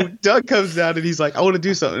 So Doug comes down and he's like, I want to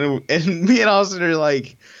do something. And me and Austin are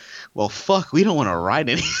like, well, fuck, we don't want to write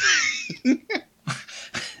anything.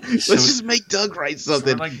 Let's just make Doug write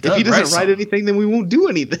something. Like, if he doesn't write anything, then we won't do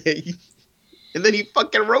anything. And then he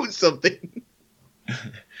fucking wrote something.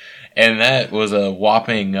 And that was a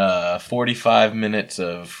whopping 45 minutes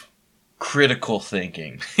of critical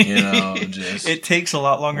thinking. You know, just it takes a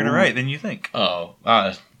lot longer to write than you think. Oh,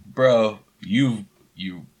 bro, you've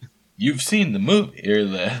seen the movie or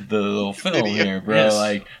the little film here, bro. Yes.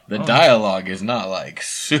 Like the dialogue is not like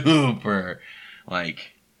super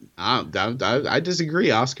like. I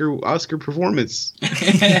disagree. Oscar performance.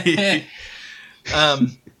 I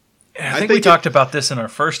think we talked about this in our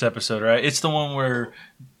first episode, right? It's the one where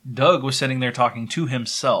Doug was sitting there talking to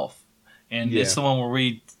himself, and it's the one where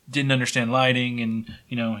we didn't understand lighting, and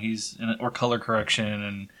or color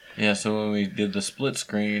correction, and so when we did the split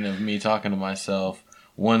screen of me talking to myself,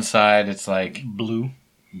 one side it's like blue,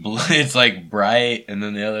 it's like bright, and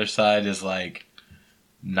then the other side is like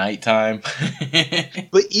nighttime.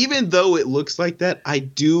 But even though it looks like that, I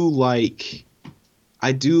do like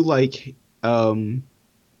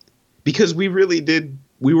because we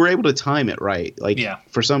were able to time it right. Like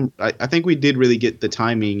for some, I think we did really get the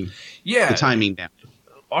timing down.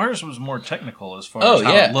 Ours was more technical as far as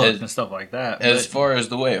how it looked and stuff like that. As far as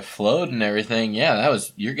the way it flowed and everything,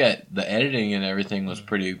 the editing and everything was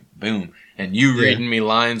pretty boom. And you reading me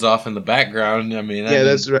lines off in the background, I mean...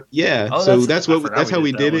 that's right. Yeah, so that's how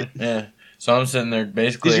we did it. Yeah. So I'm sitting there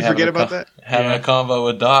basically... Did you forget about that? Having a convo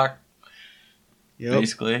with Doc. Yep.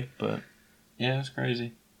 Basically, but... Yeah, it's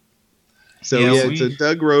crazy. So, so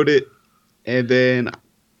Doug wrote it, and then...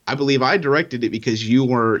 I believe I directed it because you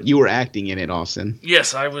were acting in it, Austin.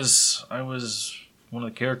 Yes, I was one of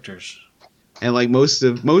the characters. And like most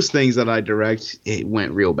things that I direct, it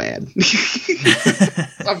went real bad.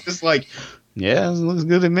 I'm just like, yeah, it looks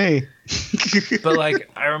good to me. But like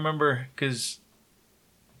I remember because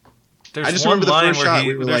I just remember the first shot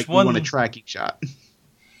we want a tracking shot.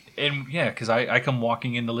 And because I come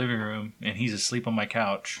walking in the living room and he's asleep on my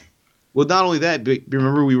couch. Well, not only that, but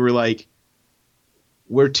remember we were like,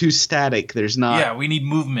 we're too static. There's not. Yeah, we need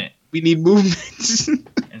movement.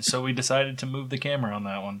 And so we decided to move the camera on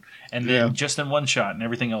that one. And then just in one shot, and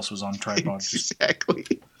everything else was on tripods.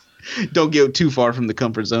 Exactly. Don't get too far from the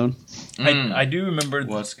comfort zone. I do remember.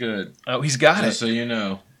 What's good? Oh, he's got it. So you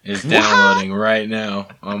know, it's downloading right now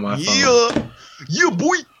on my phone. Yeah,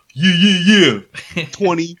 boy. Yeah.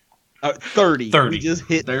 20, 30. 30. We just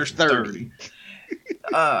hit. There's 30.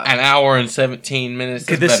 An hour and 17 minutes.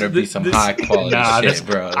 This better be some high quality shit,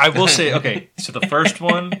 bro. I will say, okay, so the first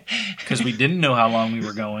one, because we didn't know how long we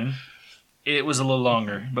were going, it was a little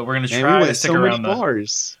longer, but we're going to try to stick around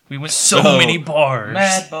bars. We went so many bars.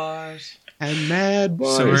 Mad bars. And mad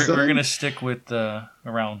bars. So we're going to stick with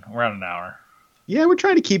around an hour. Yeah, we're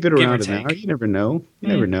trying to keep it around an hour. You never know. You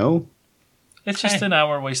never know. It's just an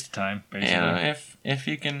hour waste of time, basically. Yeah, if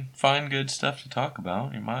you can find good stuff to talk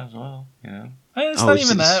about, you might as well, It's not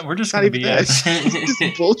even that. We're just going to be... It's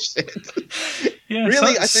just bullshit. Yeah,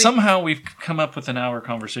 really, I think somehow we've come up with an hour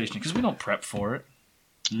conversation because we don't prep for it.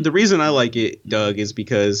 The reason I like it, Doug, is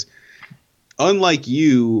because unlike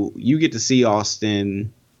you get to see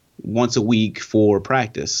Austin once a week for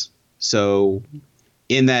practice. So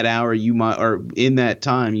in that hour, in that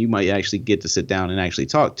time, you might actually get to sit down and actually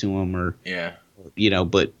talk to him,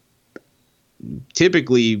 but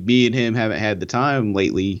typically me and him haven't had the time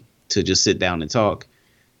lately to just sit down and talk.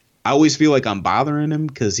 I always feel like I'm bothering him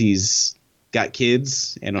because he's got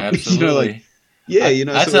kids, and absolutely.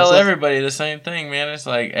 I tell everybody the same thing, man. It's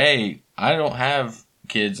like, hey, I don't have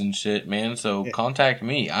kids and shit, man. So contact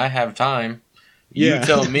me. I have time. You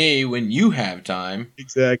tell me when you have time,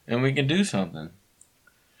 exactly, and we can do something.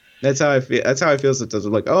 That's how I feel. That's how I feel sometimes.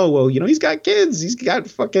 I'm like, oh well, he's got kids. He's got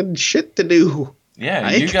fucking shit to do.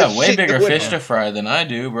 Yeah, you got way bigger fish to fry than I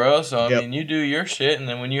do, bro. So, I mean, you do your shit, and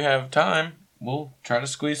then when you have time, we'll try to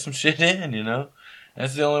squeeze some shit in,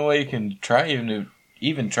 That's the only way you can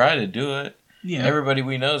even try to do it. Yeah. Everybody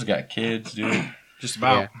we know's got kids, dude. Just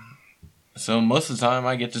about. Yeah. So, most of the time,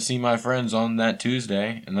 I get to see my friends on that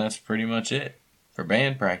Tuesday, and that's pretty much it for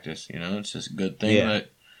band practice, It's just a good thing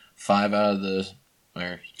that 5 out of the...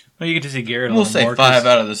 Well, you get to see Garrett. We'll say 5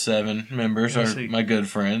 out of the 7 members are my good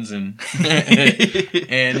friends, and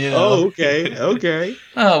Oh, okay.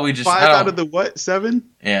 Oh, we just 5 out of the what 7?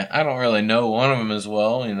 Yeah, I don't really know one of them as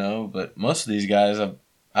well, but most of these guys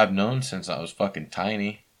I've known since I was fucking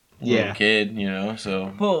tiny, little kid,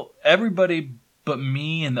 So everybody but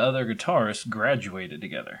me and the other guitarists graduated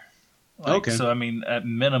together. So I mean, at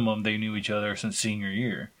minimum, they knew each other since senior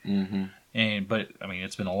year. Mm-hmm. But I mean,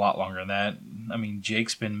 it's been a lot longer than that. I mean,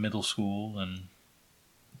 Jake's been middle school, and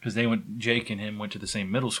because Jake and him went to the same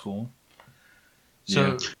middle school.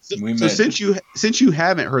 So, since you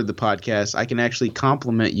haven't heard the podcast, I can actually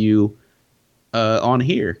compliment you on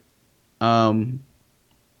here. I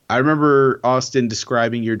remember Austin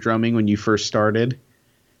describing your drumming when you first started,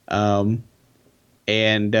 and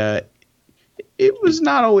it was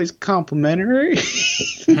not always complimentary.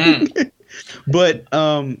 But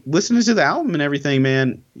listening to the album and everything,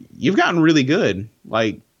 man, you've gotten really good.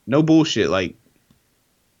 Like, no bullshit. Like,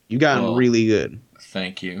 you've gotten really good.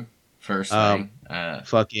 Thank you. First thing.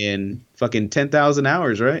 Fucking 10,000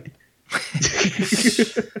 hours, right?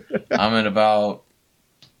 I'm at about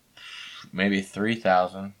maybe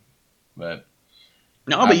 3,000, but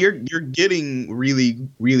but you're getting really,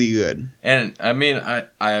 really good. And I mean,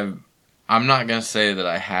 I'm not gonna say that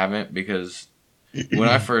I haven't, because when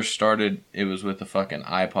I first started, it was with a fucking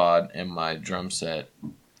iPod and my drum set.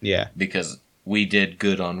 Yeah. Because we did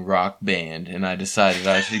good on Rock Band, and I decided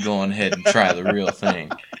I should go on ahead and try the real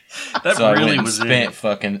thing. That so really I went was and spent it.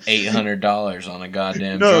 fucking $800 on a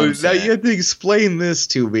goddamn No, drum set. now you have to explain this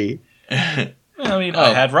to me. I mean, I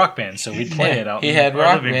had Rock Band, so we'd play it out. He had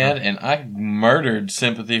Rock Band, and I murdered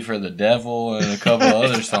Sympathy for the Devil and a couple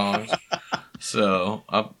other songs. So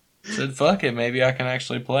I said, fuck it, maybe I can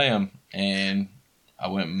actually play them. And I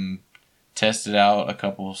went and tested out a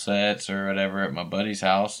couple sets or whatever at my buddy's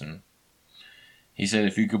house, and he said,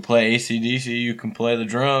 if you could play AC/DC, you can play the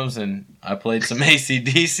drums. And I played some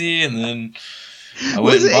AC/DC, and then I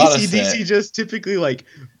went and bought a set. AC/DC just typically like...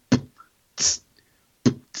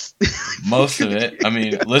 Most of it. I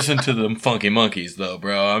mean, listen to them Funky Monkeys, though,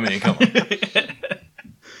 bro. I mean, come on.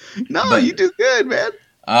 No, but you do good, man.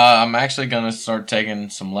 I'm actually going to start taking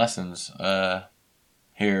some lessons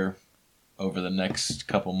here over the next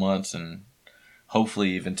couple months, and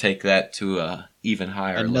hopefully even take that to a even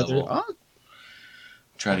higher level.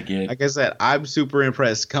 Try to get... Like I said, I'm super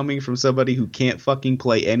impressed. Coming from somebody who can't fucking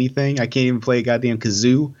play anything. I can't even play a goddamn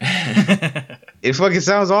kazoo. It fucking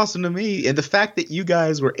sounds awesome to me. And the fact that you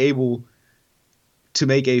guys were able to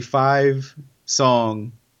make a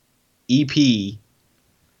 5-song EP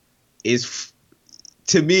is...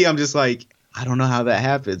 to me, I'm just like, I don't know how that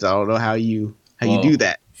happens. I don't know how you do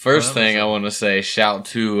that. First thing I want to say, shout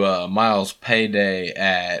to Miles Payday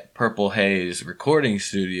at Purple Haze Recording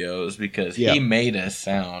Studios, because he made us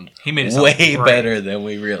sound way better than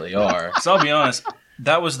we really are. So I'll be honest,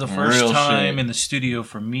 that was the first time in the studio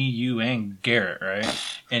for me, you, and Garrett, right?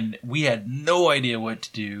 And we had no idea what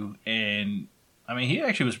to do. And I mean, he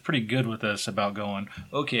actually was pretty good with us about going,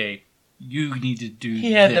 okay, you need to do this.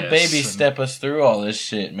 He had to baby step us through all this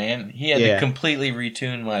shit, man. He had to completely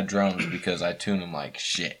retune my drums because I tune them like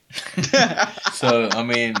shit. So, I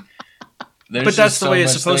mean, but that's the way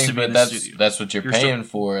it's supposed to be. But that's what you're paying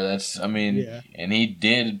for. That's, I mean, and he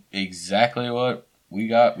did exactly what we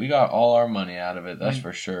got. We got all our money out of it. That's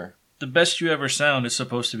for sure. The best you ever sound is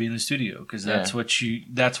supposed to be in the studio, because that's what you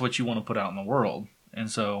want to put out in the world.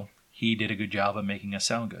 And so he did a good job of making us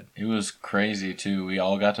sound good. It was crazy, too. We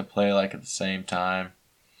all got to play, like, at the same time.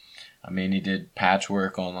 I mean, he did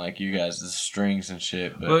patchwork on, like, you guys' strings and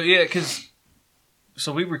shit. But... Well, yeah, because...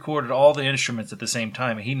 So we recorded all the instruments at the same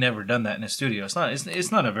time, and he'd never done that in his studio. It's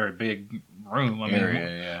not a very big room. I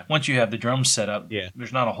mean, once you have the drums set up,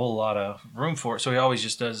 there's not a whole lot of room for it. So he always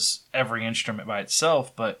just does every instrument by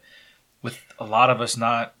itself. But with a lot of us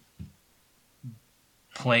not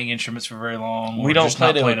playing instruments for very long. We don't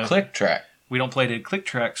play to a click track. We don't play to a click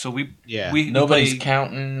track, so nobody's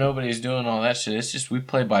counting, nobody's doing all that shit. It's just we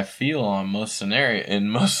play by feel on most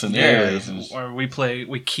scenarios. Or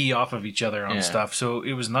we key off of each other on stuff. So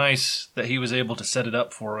it was nice that he was able to set it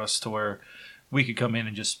up for us to where we could come in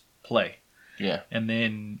and just play. Yeah. And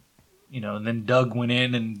then, Doug went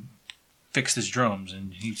in and fixed his drums,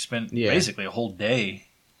 and he spent basically a whole day.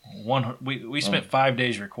 We spent 5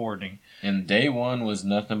 days recording. And day one was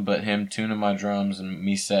nothing but him tuning my drums and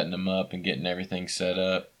me setting them up and getting everything set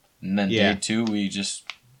up. And then day two,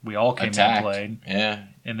 we all came attacked. In and played. Yeah.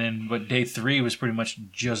 And then, but day three was pretty much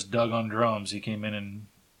just Doug on drums. He came in and...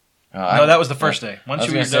 no, that was the first day. Once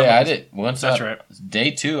you were done, that's right.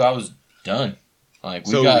 Day two, I was done. Like,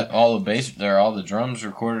 we got all the bass there, all the drums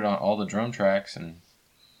recorded on all the drum tracks, and...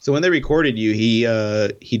 So when they recorded you,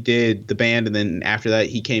 he did the band, and then after that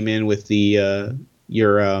he came in with the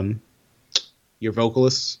your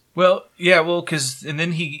vocalists. Well, and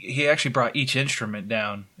then he actually brought each instrument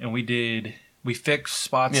down, and we fixed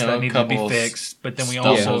spots that needed to be fixed, but then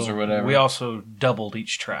we also doubled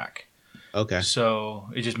each track. Okay. So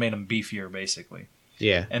it just made them beefier, basically.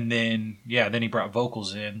 Yeah. And then he brought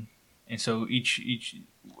vocals in, and so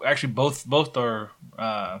both our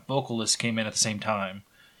vocalists came in at the same time.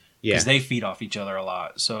 Yeah, because they feed off each other a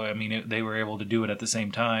lot. So I mean, they were able to do it at the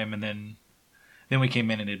same time, and then we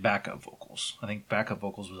came in and did backup vocals. I think backup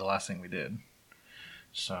vocals was the last thing we did.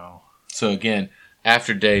 So again,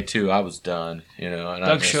 after day two, I was done. And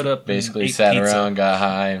Doug showed up, basically sat around, got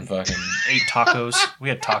high, and fucking ate tacos. We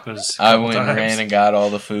had tacos. I went and ran and got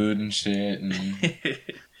all the food and shit, and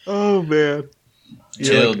oh man,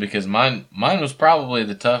 chilled because mine was probably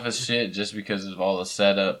the toughest shit, just because of all the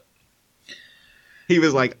setup. He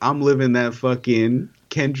was like, I'm living that fucking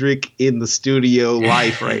Kendrick in the studio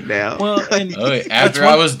life right now. Well, and after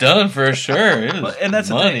I was done, for sure. And that's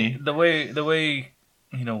money. The way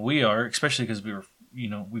we are, especially because we were,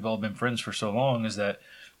 we've all been friends for so long, is that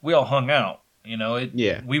we all hung out.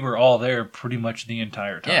 We were all there pretty much the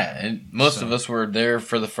entire time. Yeah, and most of us were there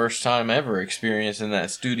for the first time ever experiencing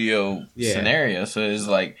that studio scenario. So it was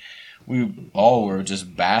like we all were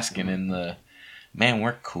just basking in the, man,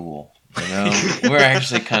 we're cool. You know, we're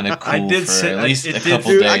actually kind of cool for at least a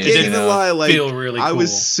couple dude, days. I can't even lie. Like, feel really cool. I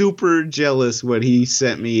was super jealous when he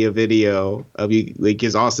sent me a video of you. Like,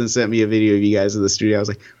 because Austin sent me a video of you guys in the studio. I was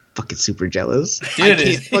like, fucking super jealous. Dude,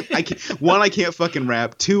 I can't. One, I can't fucking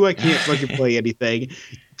rap. Two, I can't fucking play anything.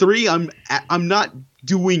 Three, I'm not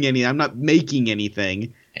doing any. I'm not making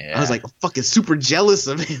anything. Yeah. I was like, fucking super jealous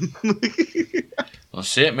of him. Well,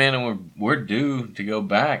 shit, man, and we're due to go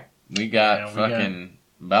back. We got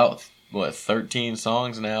about 13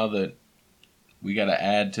 songs now that we got to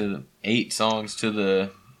add to 8 songs to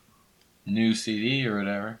the new CD or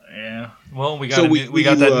whatever. Yeah. Well, we got that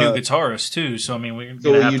new guitarist too. So I mean, we're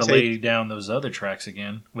gonna have to lay down those other tracks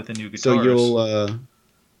again with the new guitarist. So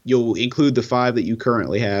you'll include the 5 that you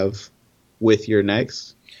currently have with your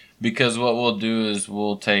next. Because what we'll do is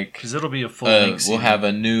we'll take because it'll be a full length. We'll have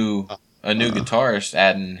a new guitarist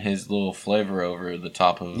adding his little flavor over the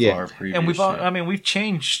top of our previous. And we've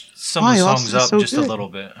changed some of the songs up just a little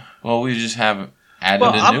bit. Well, we just haven't added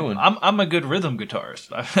a new one. I'm a good rhythm guitarist.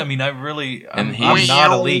 I mean, I'm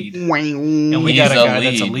not a lead, and we got a guy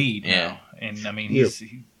that's a lead now. And I mean,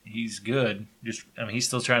 he's good. He's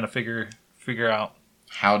still trying to figure out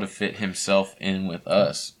how to fit himself in with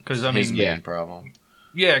us. Because his main problem.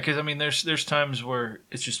 Yeah, because I mean, there's times where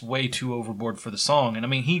it's just way too overboard for the song, and I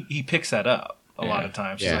mean, he picks that up a lot of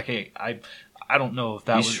times. He's like, hey, I don't know if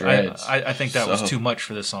that was. Shreds. I think that was too much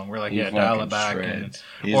for the song. We're like, dial it back.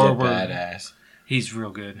 He's a badass. He's real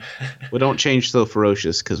good. Well, don't change So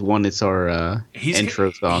Ferocious because it's our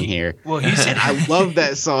intro song here. Well, and I love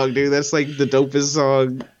that song, dude. That's like the dopest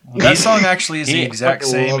song. That song actually is the exact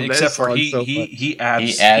same, except for he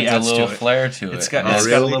adds a little flair to it. It's got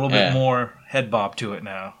a little bit more head bob to it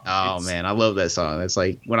now. Oh man, I love that song. It's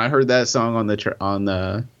like when I heard that song on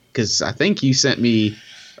the because I think you sent me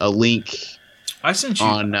a link. I sent you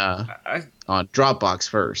on Dropbox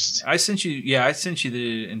first. I sent you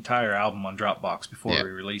the entire album on Dropbox before we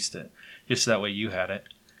released it, just so that way you had it.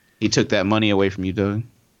 He took that money away from you, Doug.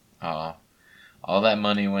 All that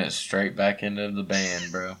money went straight back into the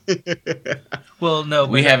band, bro. Well, no,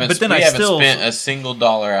 we haven't spent a single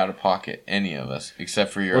dollar out of pocket, any of us,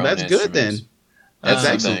 except for your own that's good then. That's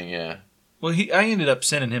excellent. Thing, yeah. Well, I ended up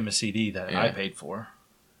sending him a CD that I paid for.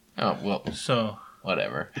 Oh well, so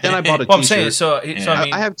whatever. Then I bought a T-shirt. I'm saying so. I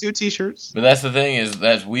mean, I have 2 T-shirts. But that's the thing is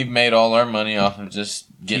that we've made all our money off of just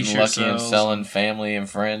getting lucky and selling family and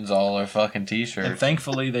friends all our fucking T-shirts. And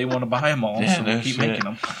thankfully, they want to buy them all, so we keep making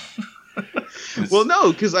them. Well,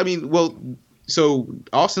 no, because I mean, so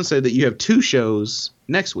Austin said that you have 2 shows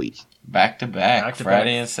next week, back to back,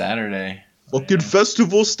 Friday and Saturday. Fucking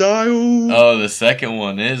festival style. Oh, the second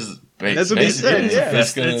one is. That's what he said. Yeah,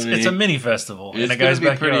 it's a mini festival. It's going to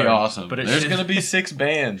be pretty awesome. But there's going to be 6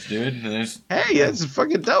 bands, dude. Hey, that's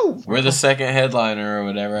fucking dope. We're the second headliner or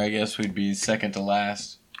whatever. I guess we'd be second to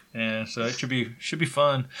last. Yeah, so it should be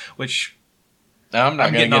fun. Which I'm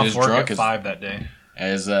not going to get as drunk at 5 that day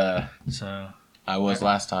as I was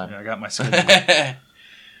last time. Yeah, I got my schedule.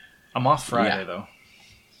 I'm off Friday though,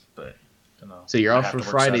 but so you're off for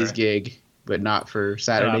Friday's gig, but not for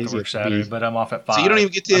Saturday's. But I'm off at 5. So you don't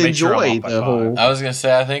even get to enjoy the whole. I was gonna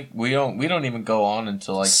say I think we don't even go on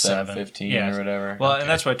until like 7:15 or whatever. Well, and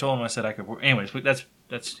that's what I told him. I said I could. Anyways,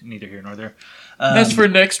 that's neither here nor there. That's for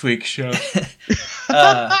next week's show.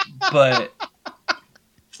 But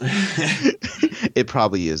it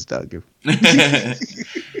probably is, Doug.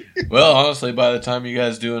 Well, honestly, by the time you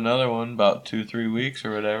guys do another one, about 2-3 weeks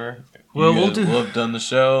or whatever, we'll have done the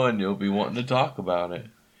show and you'll be wanting to talk about it.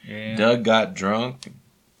 Yeah. Doug got drunk,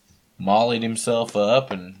 mollied himself up,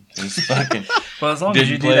 and he's fucking. Well, as long as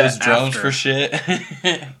you play his drums for shit.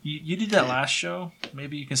 you did that last show.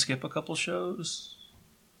 Maybe you can skip a couple shows.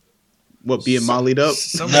 What, being mollied up?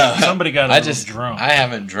 Somebody got drunk. I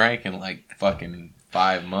haven't drank in like fucking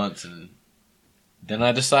 5 months, and then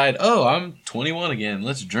I decide, I'm 21 again.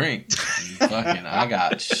 Let's drink. And fucking, I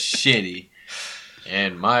got shitty,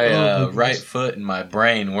 and my right foot and my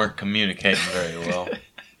brain weren't communicating very well.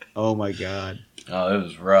 Oh my god! Oh, it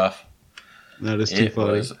was rough. That is too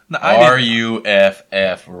funny.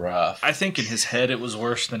 RUFF rough. I think in his head it was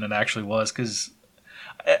worse than it actually was because.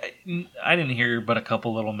 I didn't hear but a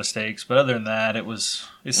couple little mistakes, but other than that, it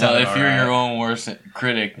sounded if you're your own worst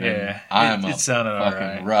critic, then I'm a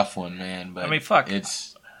fucking rough one, man. But I mean, fuck.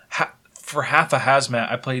 It's for half a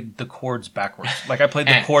hazmat, I played the chords backwards. Like I played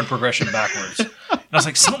the chord progression backwards, and I was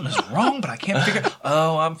like, something is wrong, but I can't figure.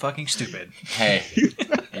 Oh, I'm fucking stupid. Hey,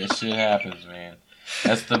 it shit happens, man.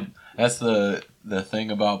 That's the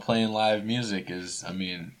thing about playing live music is, I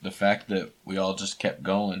mean, the fact that we all just kept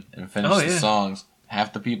going and finished the songs.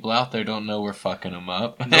 half the people out there don't know we're fucking them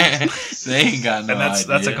up. They ain't got no idea.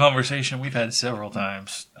 That's a conversation we've had several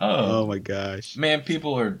times. Oh my gosh, man!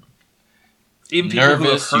 People are even people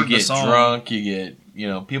nervous. Who have heard you the get song. drunk. You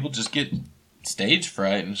get people just get stage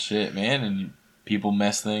fright and shit, man, and people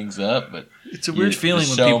mess things up. But it's a weird feeling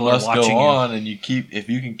when the show people are must watching go on, you. and if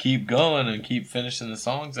you can keep going and keep finishing the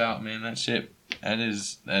songs out, man, that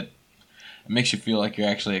it makes you feel like you're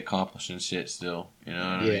actually accomplishing shit still. You know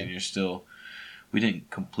what I mean? You're still. We didn't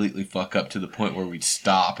completely fuck up to the point where we'd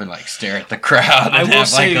stop and like stare at the crowd and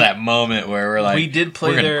have like that moment where we're like, we did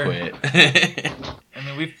play we're there. Quit.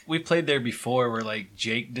 I mean, we played there before where like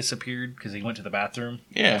Jake disappeared because he went to the bathroom.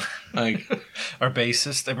 Yeah, like our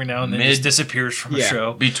bassist every now and then just disappears from a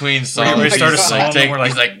show between songs. We start a song and we're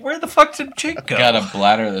like, where the fuck did Jake go? Got a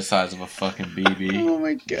bladder the size of a fucking BB. Oh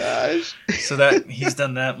my gosh! So that he's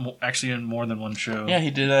done that actually in more than one show. Yeah,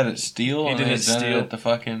 he did that at Steel. He did it at done Steel it at the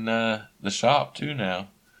fucking the shop too now.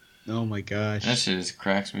 Oh my gosh! That shit just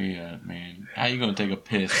cracks me up, man. How you gonna take a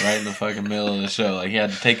piss right in the fucking middle of the show? Like he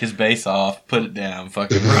had to take his bass off, put it down,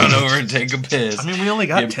 fucking run over and take a piss. I mean, we only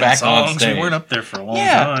got 10 songs. We weren't up there for a long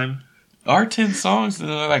time. Our 10 songs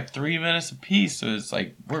are like 3 minutes a piece, so it's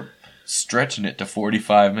like we're stretching it to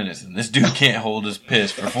 45 minutes, and this dude can't hold his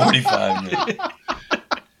piss for 45 minutes.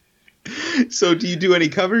 So, do you do any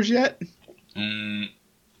covers yet?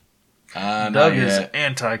 Doug is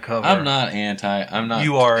anti-cover. I'm not anti. I'm not.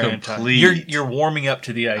 You are complete. anti. You're warming up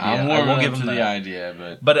to the idea. I'm warming up to the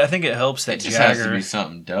idea, but I think it helps that it just Jagger has to be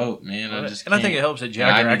something dope, man. I think it helps that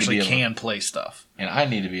Jagger actually can play stuff, and I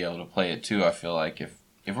need to be able to play it too. I feel like if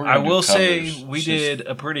we're I will say we did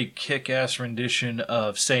a pretty kick-ass rendition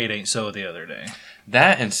of "Say It Ain't So" the other day.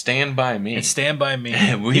 That and "Stand By Me." And "Stand By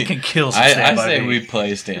Me." We can kill some Stand By Me. I say we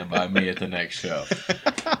play "Stand By Me" at the next show.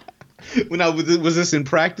 Was this in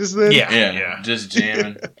practice then? Yeah, just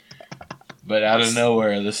jamming. But out of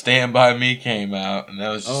nowhere, the "Stand By Me" came out, and that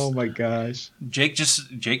was just, oh my gosh. Jake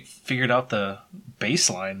figured out the bass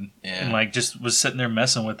line and like just was sitting there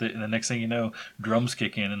messing with it, and the next thing you know, drums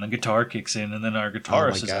kick in and the guitar kicks in, and then our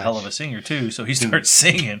guitarist is a hell of a singer too, so he starts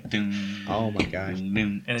singing. Oh my gosh.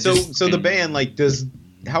 And so the band, like,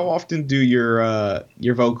 how often do your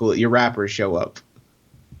rappers show up?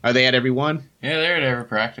 Are they at every one? Yeah, they're at every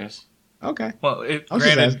practice. Okay. Well,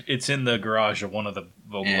 granted, it's in the garage of one of the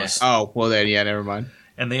vocalists. Yeah. Oh, well then, never mind.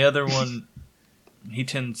 And the other one, he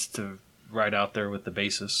tends to ride out there with the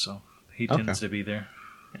bassist, so he tends to be there.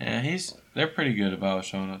 Yeah, they're pretty good about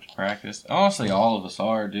showing up to practice. Honestly, all of us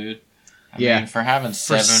are, dude. I mean, for having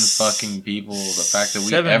seven fucking people, the fact that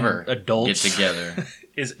we ever adults get together.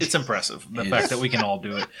 It's impressive. The fact that we can all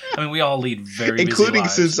do it. I mean, we all lead very busy including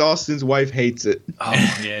lives. Since Austin's wife hates it.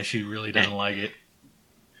 Oh, yeah, she really doesn't like it.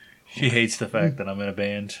 She hates the fact that I'm in a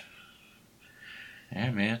band.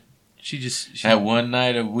 Yeah, man. She that one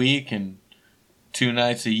night a week and 2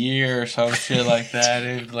 nights a year or some shit like that.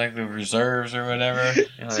 It's like the reserves or whatever.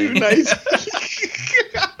 2 nights.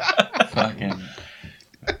 Fucking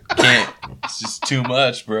can't. It's just too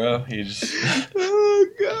much, bro. You just. Oh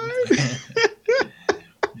god.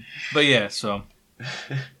 But yeah, so.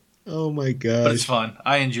 Oh my gosh. But it's fun.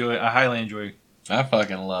 I highly enjoy. I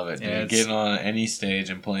fucking love it, dude. Yeah, getting on any stage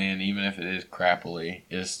and playing, even if it is crappily,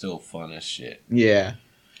 is still fun as shit. Yeah.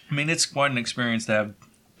 I mean, it's quite an experience to have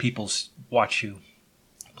people watch you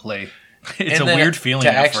play. It's and a weird feeling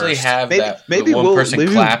to actually have maybe one person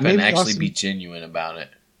clap and actually be genuine about it.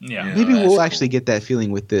 Yeah. Maybe we'll actually get that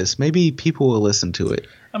feeling with this. Maybe people will listen to it.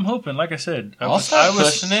 I'm hoping. Like I said, I was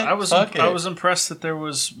impressed that there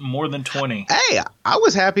was more than 20. Hey, I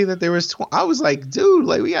was happy that there was. I was like, dude,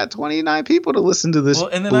 like we got 29 people to listen to this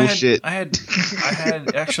and then bullshit. I had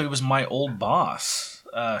actually, it was my old boss,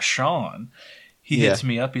 Sean. He hits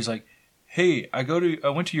me up. He's like, "Hey, I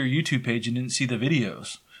went to your YouTube page and didn't see the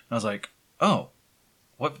videos." And I was like, "Oh,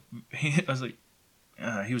 what?" I was like.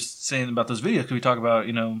 He was saying about those videos. Could we talk about,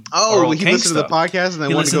 he listened to the podcast and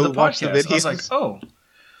then wanted to go watch the videos. I was like, oh,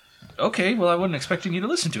 okay. Well, I wasn't expecting you to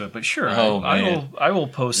listen to it, but sure, I will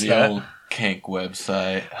post that. Old Kank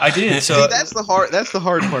website. I did. So see, that's the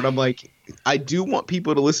hard part. I'm like, I do want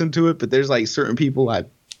people to listen to it, but there's like certain people I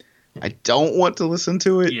don't want to listen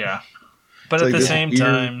to it. Yeah, but at the same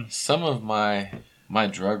time, some of my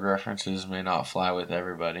drug references may not fly with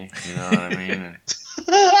everybody. You know what I mean?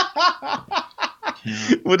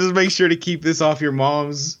 We'll just make sure to keep this off your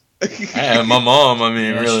mom's. Yeah, my mom,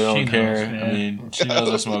 really don't care. Knows, I mean, she knows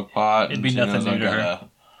I smoke pot. It'd be nothing new to her. A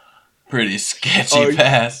pretty sketchy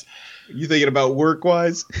past. You thinking about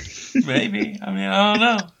work-wise? Maybe. I don't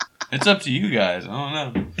know. It's up to you guys.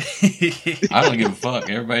 I don't know. I don't give a fuck.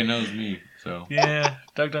 Everybody knows me. So yeah,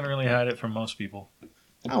 Doug doesn't really hide it from most people.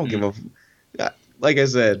 I don't give a. like I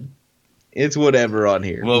said, it's whatever on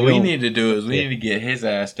here. What we need to do is we need to get his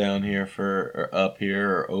ass down here or up here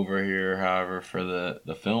or over here, or however, for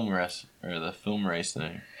the film race or the film race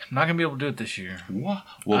thing. I'm not gonna be able to do it this year. What?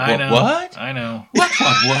 I know. What? I know. What?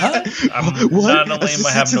 I'm not only am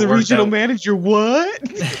I having to the work regional manager. What?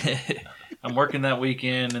 I'm working that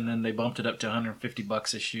weekend, and then they bumped it up to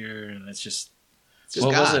 $150 this year, and it's just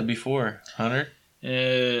what was it before? 100?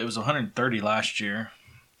 It was 130 last year.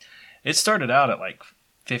 It started out at like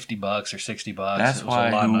 $50 or $60. That's why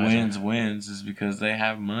who wins is because they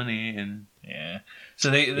have money and So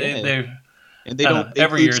they and they don't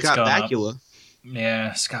every year Scott it's gone Bakula. Up.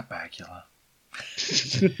 Yeah, Scott Bakula.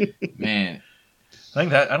 Man,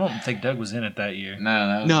 I don't think Doug was in it that year.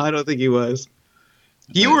 No, I don't think he was.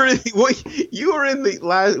 You were in the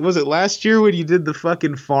last. Was it last year when you did the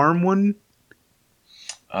fucking farm one?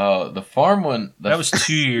 Oh, the farm one. That was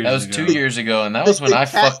 2 years. That was ago. 2 years ago, and that was when I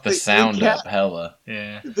fucked the sound up hella.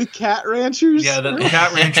 Yeah. The Cat Ranchers. Yeah, the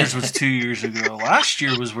Cat Ranchers was 2 years ago. Last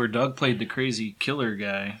year was where Doug played the crazy killer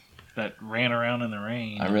guy that ran around in the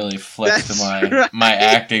rain. I really flexed my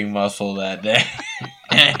acting muscle that day.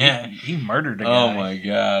 He murdered a guy. Oh my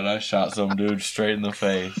god! I shot some dude straight in the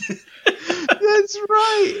face. That's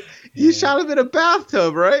right. You shot him in a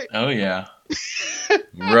bathtub, right? Oh yeah.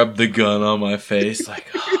 Rubbed the gun on my face like,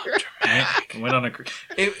 oh, dramatic. Went on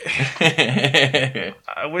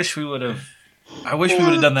I wish we would have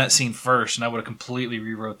done that scene first, and I would have completely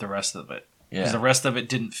rewrote the rest of it. Because the rest of it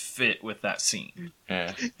didn't fit with that scene.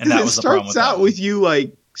 Yeah. And that was the problem with that. It starts out with you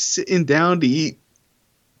like sitting down to eat.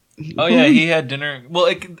 Oh yeah, he had dinner.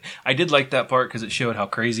 Well, I did like that part because it showed how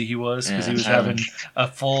crazy he was. Because he was having a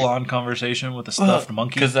full-on conversation with a stuffed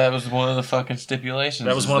monkey. Because that was one of the fucking stipulations.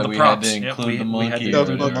 That was one of the props. We had to include the monkey. We had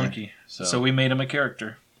to include the monkey. So we made him a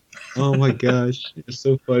character. Oh my gosh, it's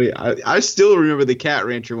so funny. I still remember the Cat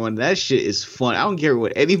Rancher one. That shit is fun. I don't care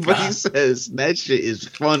what anybody says. That shit is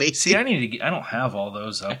funny. See, I don't have all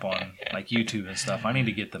those up on like YouTube and stuff. I need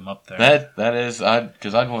to get them up there. That is,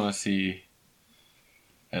 because I'd want to see.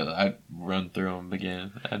 I'd run through them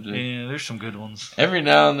again. Yeah, there's some good ones. Every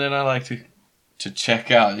now and then I like to check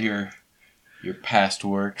out your past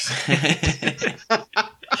works.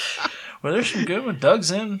 Well, there's some good ones.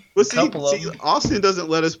 Doug's in a couple of them. Austin doesn't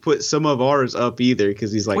let us put some of ours up either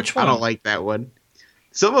because he's like, Which one? I don't like that one.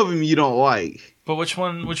 Some of them you don't like. But which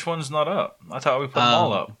one's not up? I thought we put them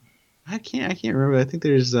all up. I can't remember. I think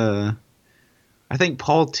there's I think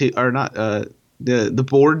Paul 2 or not the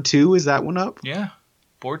board 2, is that one up? Yeah.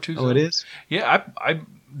 Board 2's Oh, up. it is? Yeah,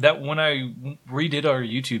 that when I redid our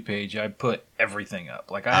YouTube page, I put everything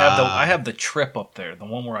up. Like I have the trip up there, the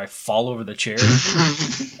one where I fall over the chair.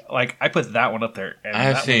 Like I put that one up there. And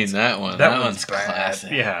I've seen that one. That one's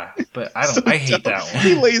classic. Yeah, but I hate that one.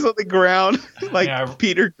 He lays on the ground like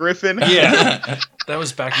Peter Griffin. Yeah, that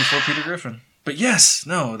was back before Peter Griffin. But yes,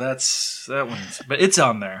 no, that one's. But it's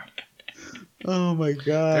on there. Oh my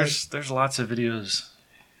god. There's lots of videos.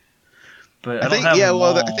 But I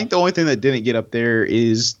think the only thing that didn't get up there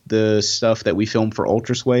is the stuff that we filmed for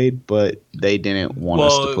Ultra Suede, but they didn't want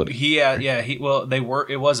us to put it.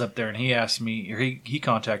 It was up there, and he asked me, or he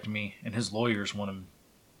contacted me, and his lawyers wanted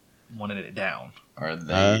it down. Are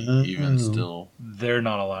they even still? They're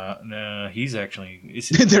not allowed. No, he's actually.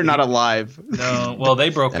 They're not alive. No, well, they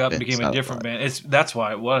broke up and became a different band. That's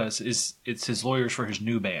why it was. It's his lawyers for his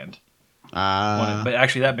new band. But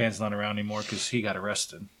actually, that band's not around anymore because he got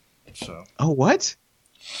arrested. So. Oh, what?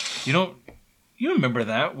 You remember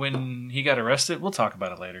that when he got arrested? We'll talk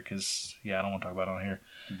about it later because I don't want to talk about it on here.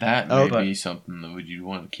 That may be something that you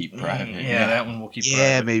want to keep private. Yeah, that one we'll keep private.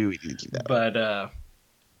 Yeah, maybe we can keep that. But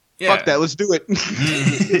fuck that, let's do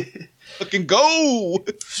it. Fucking go.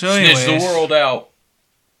 So anyways, snitch the world out.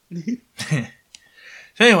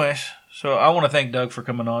 So I want to thank Doug for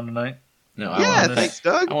coming on tonight. No, thanks,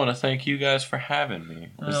 Doug. I want to thank you guys for having me.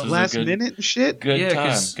 This is last minute and shit. Good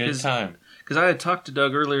time. Because I had talked to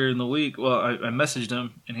Doug earlier in the week. Well, I messaged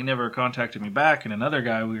him, and he never contacted me back. And another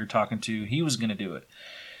guy we were talking to, he was going to do it.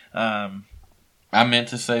 I meant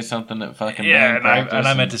to say something that fucking and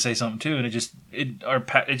I meant to say something too, and it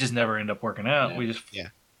just never ended up working out. We just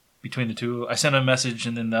between the two, I sent him a message,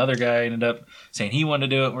 and then the other guy ended up saying he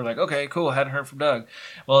wanted to do it. We're like, okay, cool. I hadn't heard from Doug.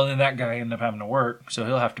 Well, then that guy ended up having to work, so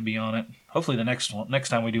he'll have to be on it. Hopefully, the next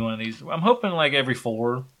time we do one of these, I'm hoping like every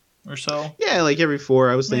 4 or so. Yeah, like every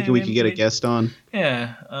 4. I was thinking we could get a guest on.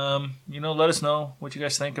 Yeah. Let us know what you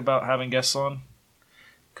guys think about having guests on.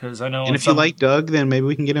 Because I know. And if you like Doug, then maybe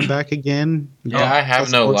we can get him back again. Yeah, I have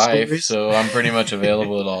no life, so I'm pretty much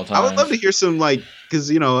available at all times. I would love to hear some because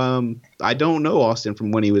I don't know Austin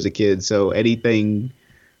from when he was a kid, so anything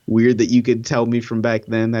weird that you could tell me from back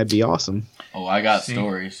then, that'd be awesome. Oh, I got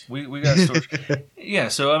stories. We got stories. Yeah,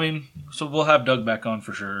 so I mean, we'll have Doug back on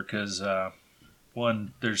for sure because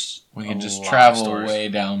we can just travel way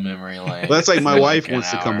down memory lane. Well, that's like my wife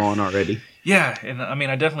wants to come on already. Yeah, and I mean,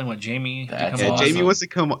 I definitely want Jamie to come on. Yeah, Jamie wants to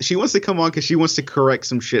come on. She wants to come on because she wants to correct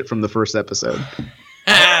some shit from the first episode.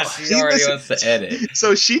 She already wants to edit.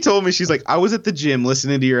 So she told me, she's like, I was at the gym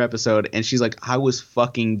listening to your episode, and she's like, I was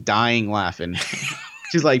fucking dying laughing.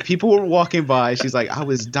 She's like, people were walking by. She's like, I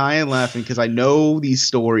was dying laughing because I know these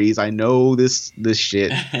stories. I know this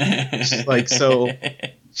shit. She's like,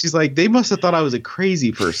 she's like, they must have thought I was a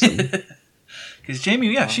crazy person. Because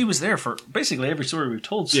Jamie, she was there for basically every story we've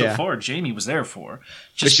told so far. Jamie was there for.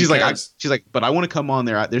 She's like, but I want to come on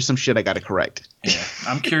there. There's some shit I got to correct. Yeah,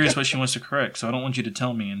 I'm curious what she wants to correct, so I don't want you to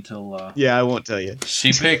tell me until. Yeah, I won't tell you.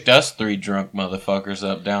 She picked us 3 drunk motherfuckers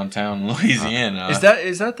up downtown Louisiana.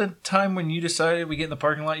 Is that the time when you decided we get in the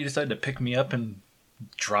parking lot? You decided to pick me up and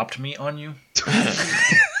dropped me on you.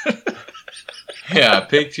 Yeah, I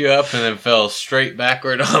picked you up and then fell straight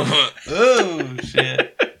backward on. Oh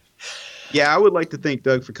shit. Yeah, I would like to thank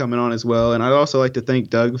Doug for coming on as well, and I'd also like to thank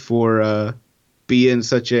Doug for being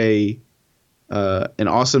such an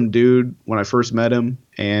awesome dude when I first met him,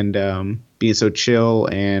 and being so chill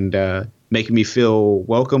and making me feel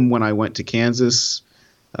welcome when I went to Kansas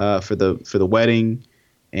for the wedding,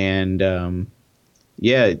 and Doug's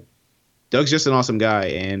just an awesome guy,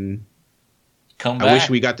 and I wish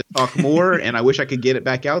we got to talk more, and I wish I could get it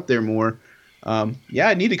back out there more.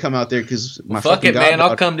 I need to come out there because my fuck it, man.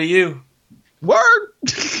 I'll come to you. Word!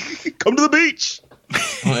 Come to the beach!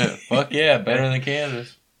 Fuck yeah, better than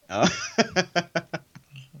Kansas.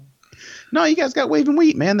 No, you guys got waving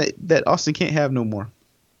wheat, man, that Austin can't have no more.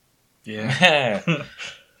 Yeah.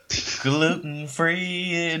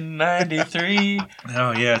 Gluten-free in 93.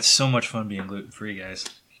 Oh, yeah, it's so much fun being gluten-free, guys.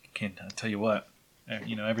 I'll tell you what.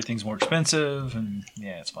 Everything's more expensive, and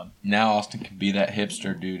it's fun. Now Austin can be that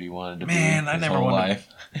hipster dude he wanted to be. Man, I never wanted. Life.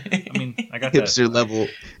 I mean, I got hipster that. level.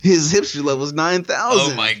 His hipster level is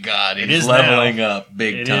 9,000. Oh my god, it is leveling now. Up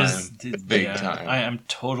big time. Big time. I am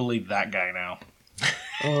totally that guy now.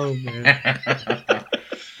 Oh man.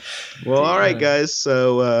 Well, all right, guys.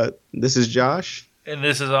 So this is Josh, and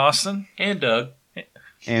this is Austin, and Doug,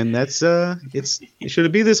 and that's it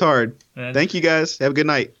shouldn't be this hard. Thank you, guys. Have a good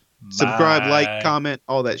night. Subscribe, like, comment,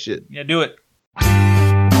 all that shit. Yeah, do it.